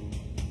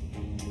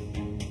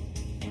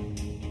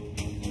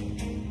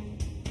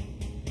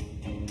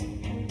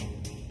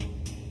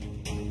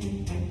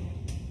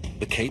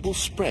 The cable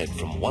spread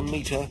from 1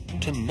 meter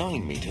to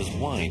 9 meters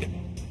wide.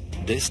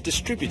 This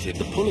distributed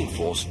the pulling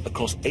force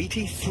across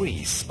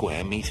 83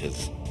 square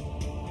meters.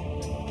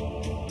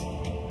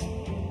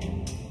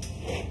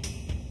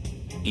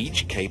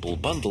 Each cable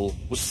bundle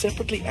was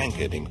separately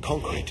anchored in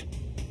concrete.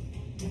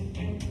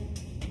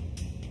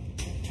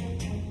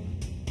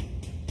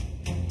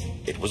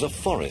 It was a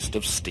forest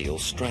of steel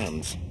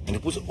strands, and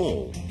it was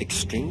all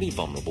extremely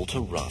vulnerable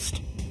to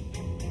rust.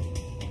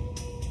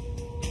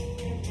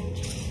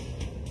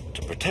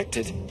 To protect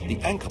it, the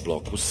anchor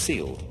block was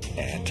sealed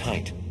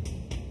airtight.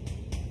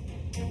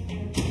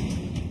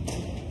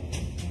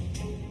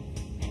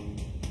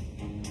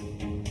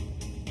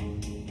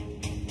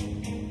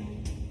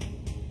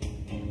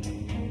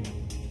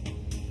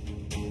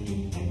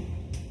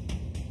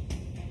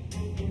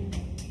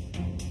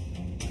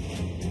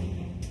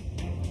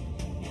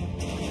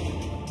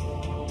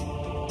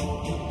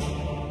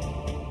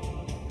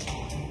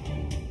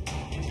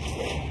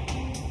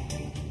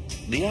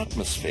 The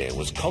atmosphere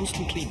was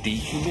constantly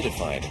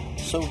dehumidified,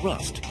 so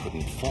rust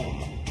couldn't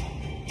form.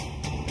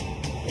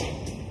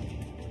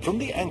 From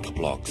the anchor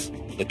blocks,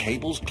 the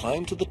cables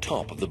climbed to the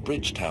top of the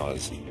bridge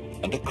towers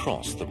and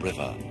across the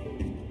river.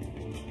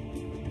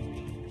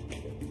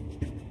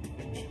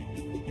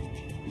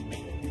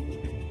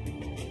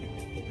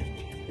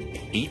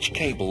 Each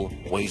cable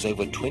weighs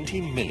over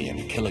 20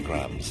 million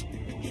kilograms,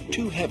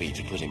 too heavy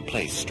to put in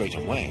place straight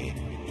away.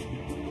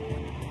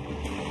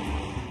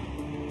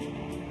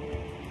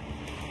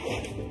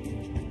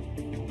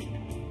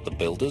 The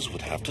builders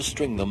would have to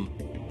string them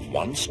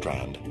one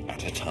strand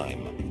at a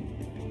time.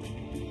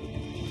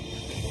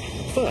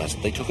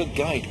 First, they took a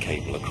guide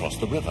cable across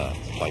the river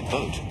by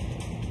boat.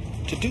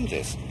 To do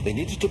this, they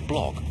needed to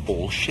block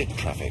all ship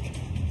traffic.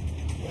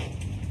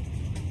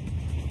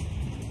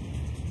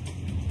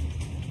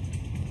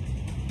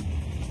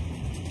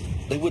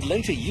 They would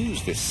later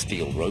use this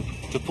steel rope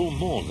to pull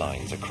more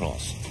lines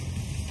across.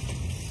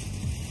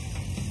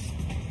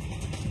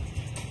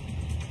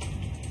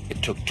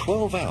 It took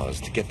 12 hours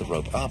to get the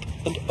rope up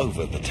and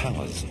over the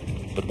towers,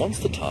 but once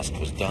the task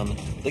was done,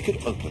 they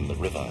could open the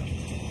river.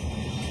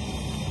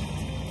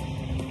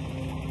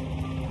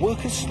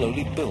 Workers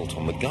slowly built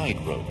on the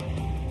guide rope.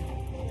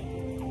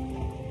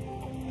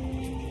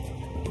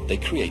 They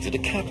created a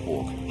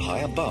catwalk high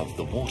above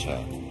the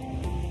water.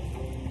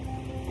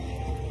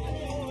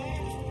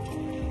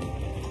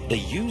 They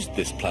used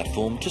this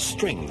platform to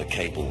string the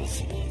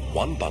cables,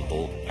 one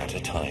bundle at a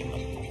time.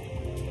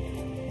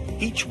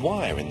 Each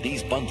wire in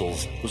these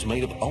bundles was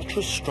made of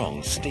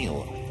ultra-strong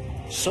steel,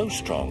 so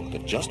strong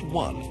that just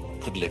one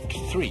could lift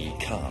 3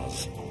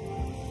 cars.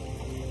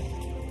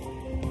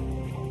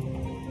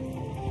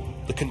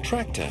 The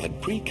contractor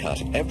had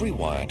pre-cut every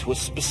wire to a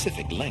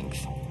specific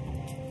length.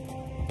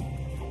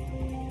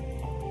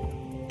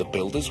 The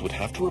builders would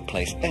have to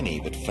replace any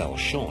that fell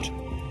short,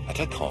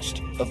 at a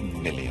cost of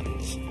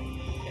millions.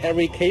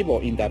 Every cable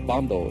in that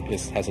bundle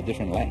has a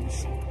different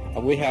length.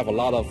 We have a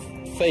lot of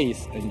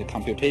faith in the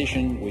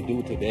computation we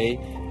do today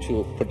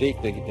to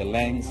predict the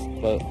length,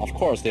 but of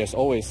course there's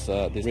always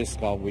the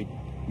risk of we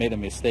made a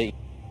mistake.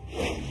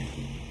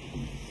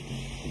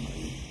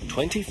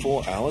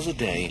 24 hours a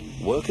day,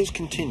 workers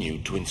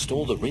continued to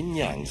install the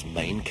Rinyang's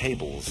main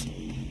cables.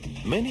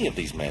 Many of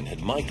these men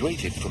had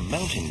migrated from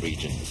mountain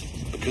regions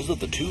because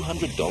of the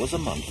 $200 a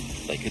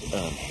month they could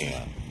earn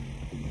here.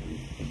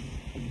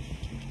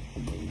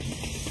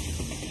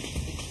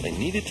 They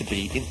needed to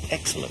be in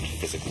excellent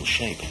physical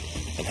shape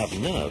and have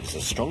nerves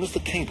as strong as the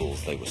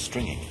cables they were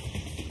stringing.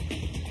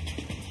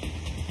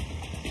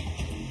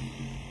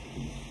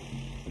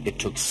 It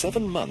took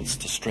 7 months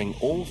to string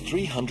all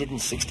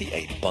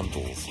 368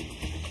 bundles.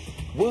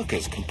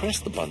 Workers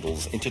compressed the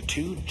bundles into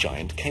 2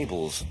 giant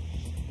cables.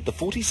 The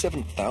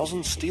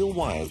 47,000 steel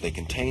wires they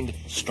contained,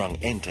 strung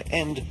end to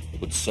end,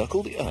 would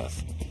circle the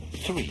Earth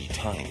 3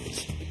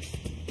 times.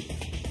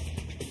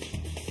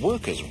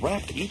 Workers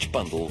wrapped each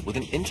bundle with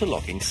an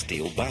interlocking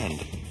steel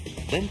band,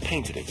 then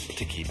painted it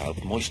to keep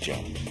out moisture.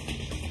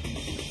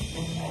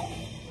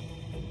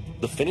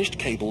 The finished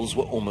cables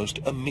were almost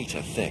a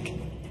meter thick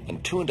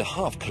and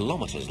 2.5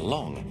 kilometers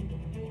long.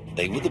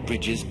 They were the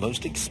bridge's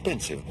most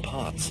expensive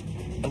parts,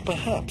 and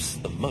perhaps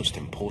the most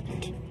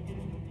important.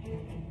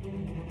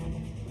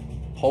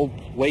 Whole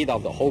weight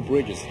of the whole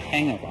bridges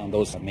hang up on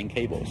those main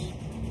cables.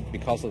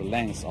 Because of the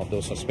length of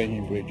those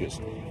suspension bridges,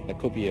 that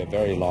could be a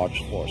very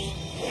large force.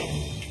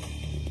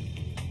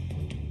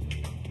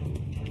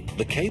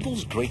 The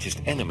cable's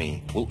greatest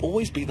enemy will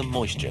always be the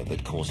moisture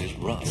that causes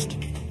rust.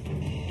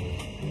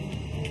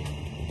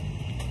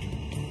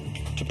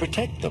 To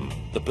protect them,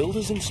 the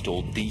builders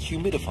installed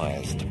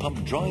dehumidifiers to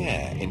pump dry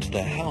air into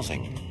their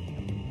housing.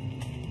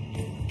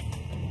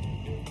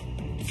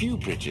 Few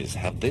bridges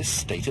have this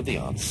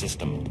state-of-the-art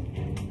system.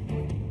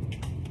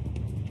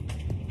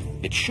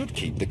 It should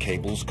keep the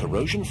cables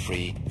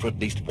corrosion-free for at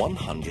least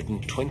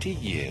 120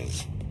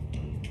 years.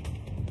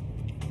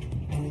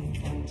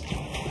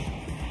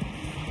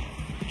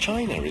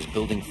 China is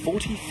building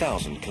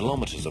 40,000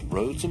 kilometers of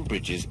roads and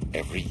bridges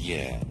every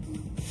year.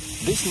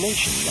 This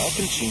nation now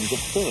consumes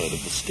 1/3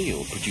 of the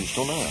steel produced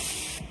on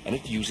Earth. and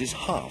it uses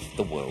half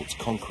the world's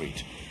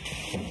concrete.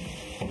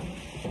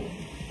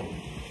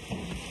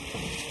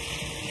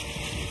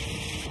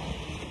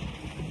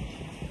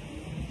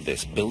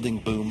 This building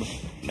boom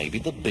may be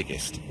the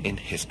biggest in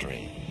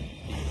history.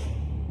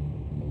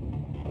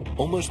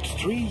 Almost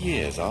 3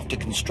 years after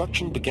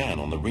construction began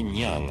on the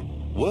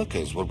Rinyang,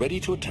 workers were ready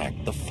to attack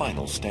the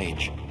final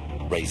stage,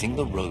 raising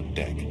the road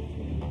deck.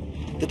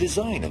 The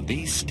design of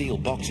these steel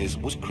boxes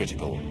was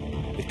critical.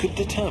 It could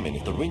determine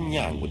if the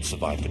Rinyang would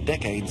survive for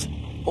decades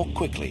or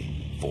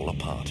quickly fall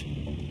apart.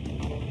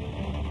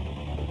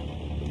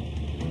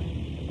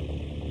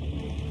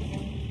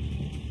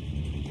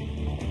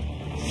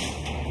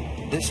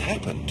 This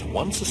happened to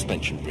one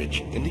suspension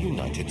bridge in the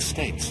United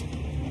States.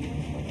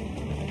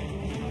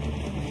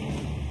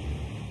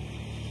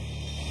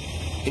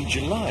 In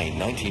July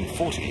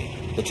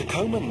 1940, the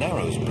Tacoma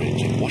Narrows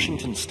Bridge in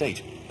Washington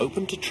State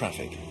opened to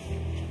traffic.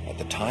 At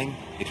the time,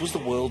 it was the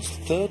world's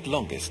third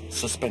longest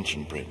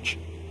suspension bridge.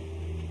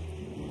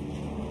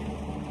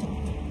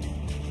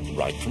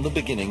 Right from the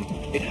beginning,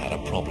 it had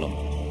a problem.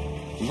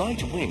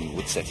 Light wind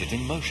would set it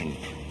in motion.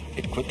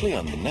 It quickly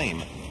earned the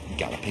name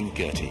Galloping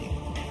Gertie.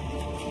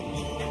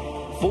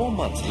 4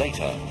 months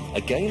later,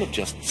 a gale of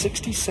just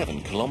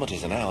 67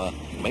 kilometers an hour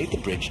made the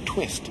bridge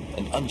twist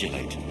and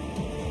undulate.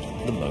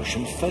 The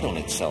motion fed on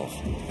itself,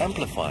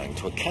 amplifying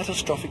to a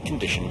catastrophic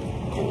condition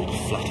called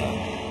flutter.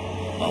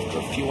 After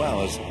a few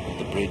hours,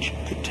 the bridge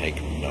could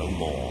take no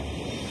more.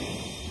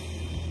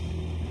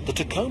 The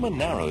Tacoma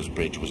Narrows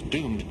Bridge was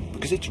doomed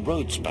because its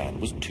road span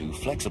was too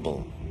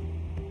flexible.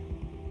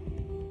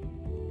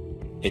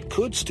 It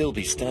could still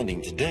be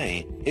standing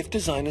today if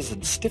designers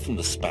had stiffened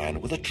the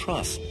span with a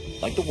truss,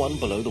 like the one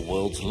below the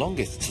world's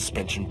longest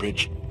suspension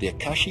bridge, the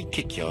Akashi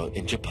Kikyo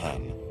in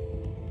Japan.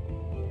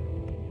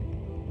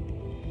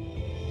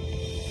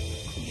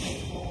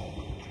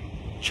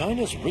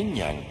 China's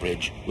Rinyang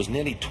Bridge was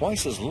nearly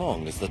twice as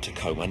long as the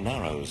Tacoma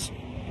Narrows.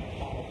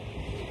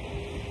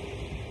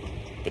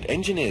 But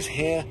engineers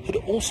here had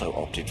also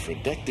opted for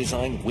a deck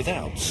design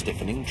without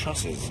stiffening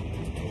trusses.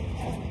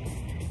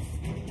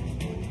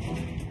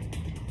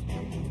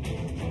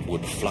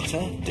 Would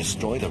flutter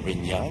destroy the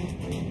Rinyang?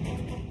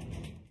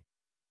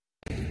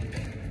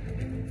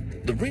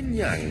 The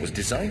Rinyang was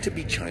designed to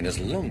be China's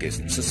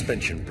longest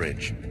suspension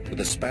bridge, with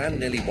a span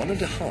nearly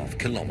 1.5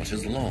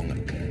 kilometers long,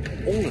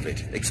 all of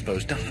it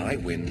exposed to high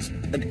winds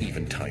and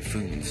even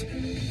typhoons.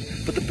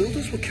 But the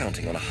builders were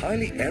counting on a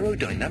highly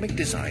aerodynamic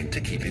design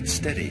to keep it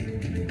steady.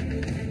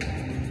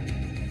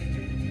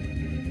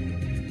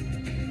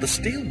 The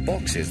steel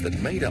boxes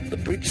that made up the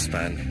bridge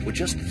span were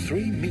just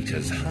 3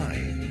 meters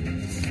high.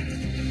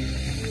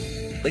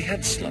 They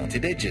had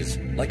slanted edges,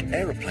 like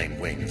aeroplane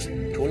wings,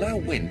 to allow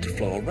wind to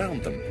flow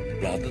around them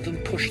rather than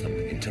push them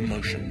into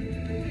motion.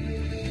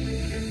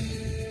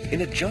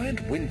 In a giant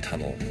wind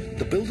tunnel,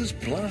 the builders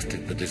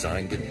blasted the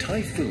design with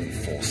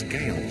typhoon-force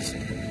gales.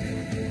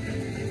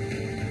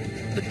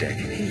 The deck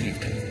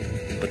heaved,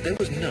 but there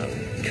was no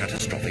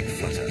catastrophic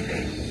flutter.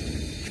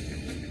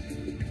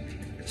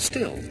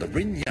 Still, the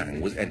Rinyang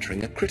was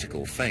entering a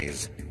critical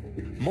phase.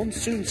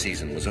 Monsoon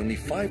season was only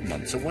 5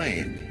 months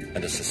away,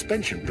 and a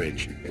suspension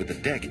bridge with the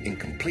deck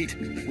incomplete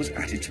was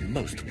at its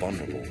most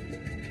vulnerable.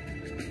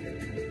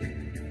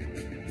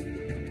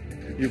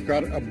 You've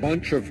got a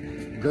bunch of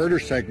girder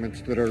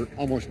segments that are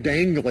almost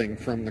dangling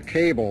from the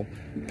cable,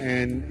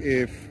 and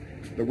if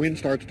the wind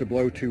starts to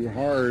blow too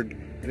hard,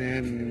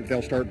 then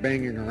they'll start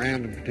banging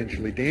around and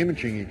potentially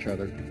damaging each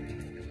other.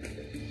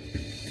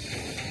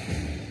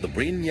 The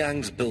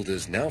Rinyang's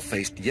builders now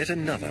faced yet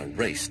another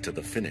race to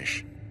the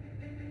finish.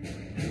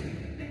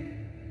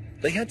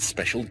 They had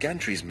special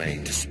gantries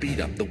made to speed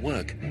up the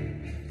work.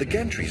 The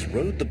gantries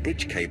rode the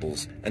bridge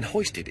cables and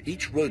hoisted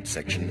each road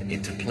section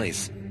into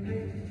place.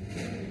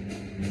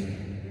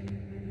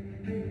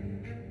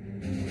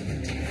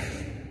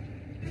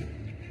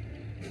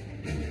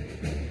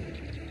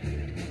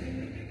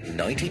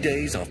 "90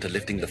 days after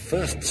lifting the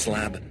first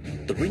slab,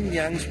 the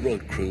Rinyang's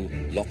road crew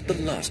locked the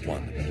last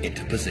one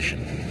into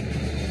position.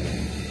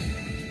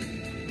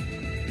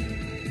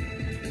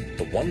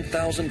 The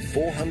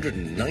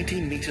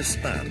 1,490-meter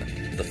span,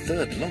 the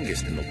third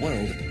longest in the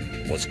world,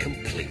 was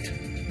complete.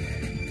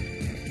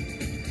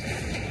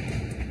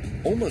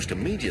 Almost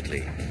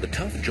immediately, the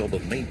tough job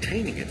of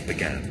maintaining it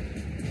began.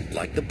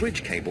 Like the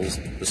bridge cables,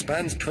 the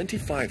span's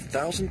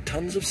 25,000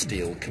 tons of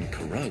steel can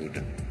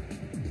corrode.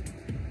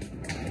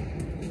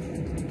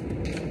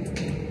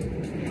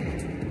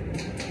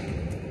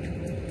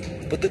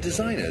 But the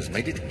designers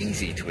made it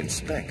easy to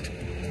inspect.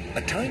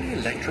 A tiny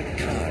electric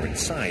car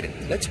inside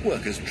lets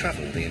workers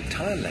travel the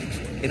entire length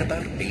in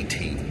about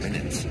 18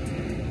 minutes.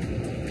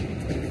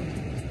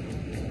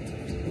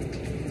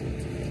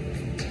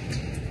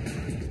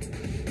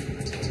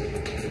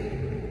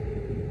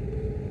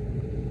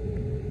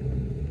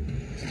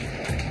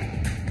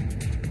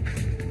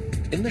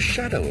 In the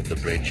shadow of the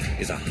bridge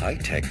is a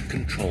high-tech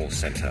control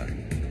center.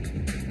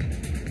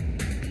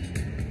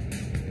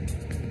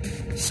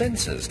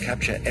 Sensors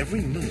capture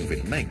every move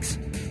it makes,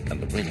 and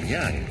the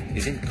Rinyang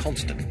is in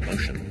constant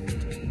motion.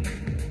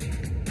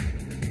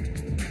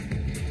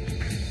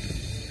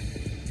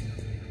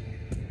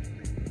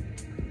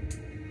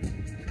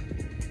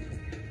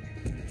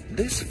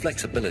 This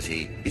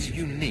flexibility is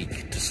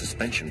unique to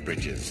suspension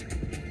bridges.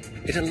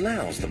 It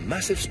allows the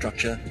massive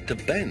structure to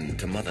bend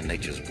to Mother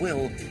Nature's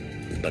will,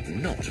 but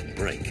not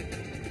break.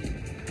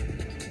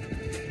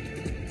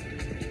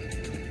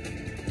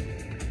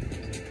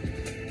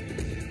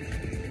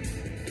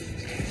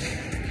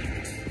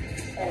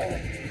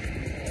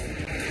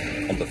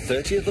 On the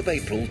 30th of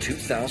April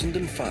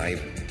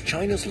 2005,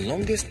 China's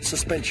longest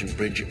suspension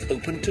bridge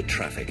opened to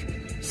traffic,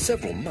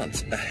 several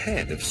months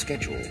ahead of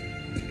schedule.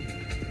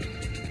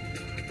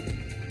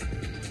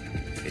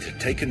 It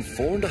had taken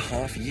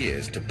 4.5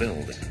 years to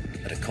build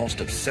at a cost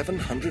of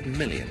 $700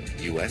 million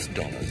US.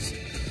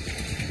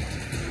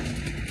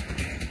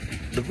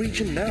 The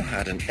region now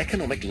had an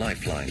economic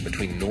lifeline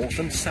between North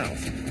and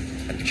South,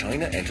 and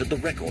China entered the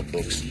record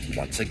books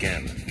once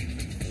again.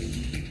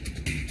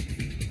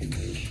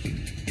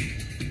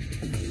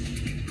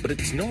 But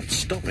it's not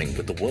stopping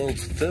with the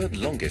world's third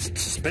longest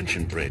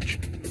suspension bridge,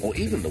 or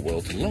even the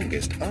world's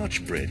longest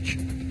arch bridge.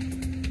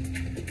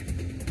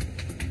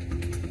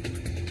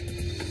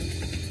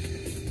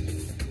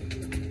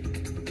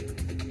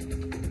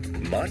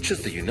 Much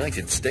as the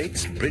United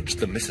States bridged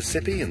the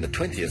Mississippi in the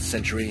 20th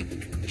century,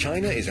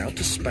 China is out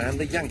to span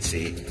the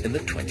Yangtze in the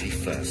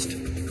 21st.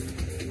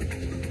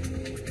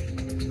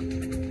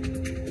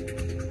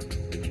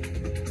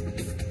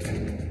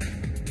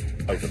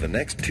 Over the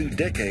next 2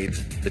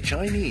 decades, the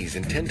Chinese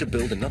intend to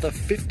build another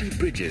 50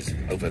 bridges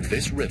over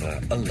this river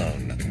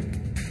alone.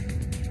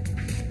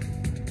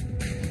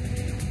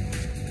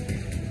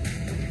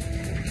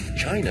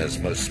 China's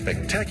most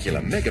spectacular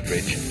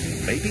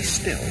megabridge may be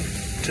still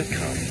to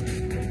come.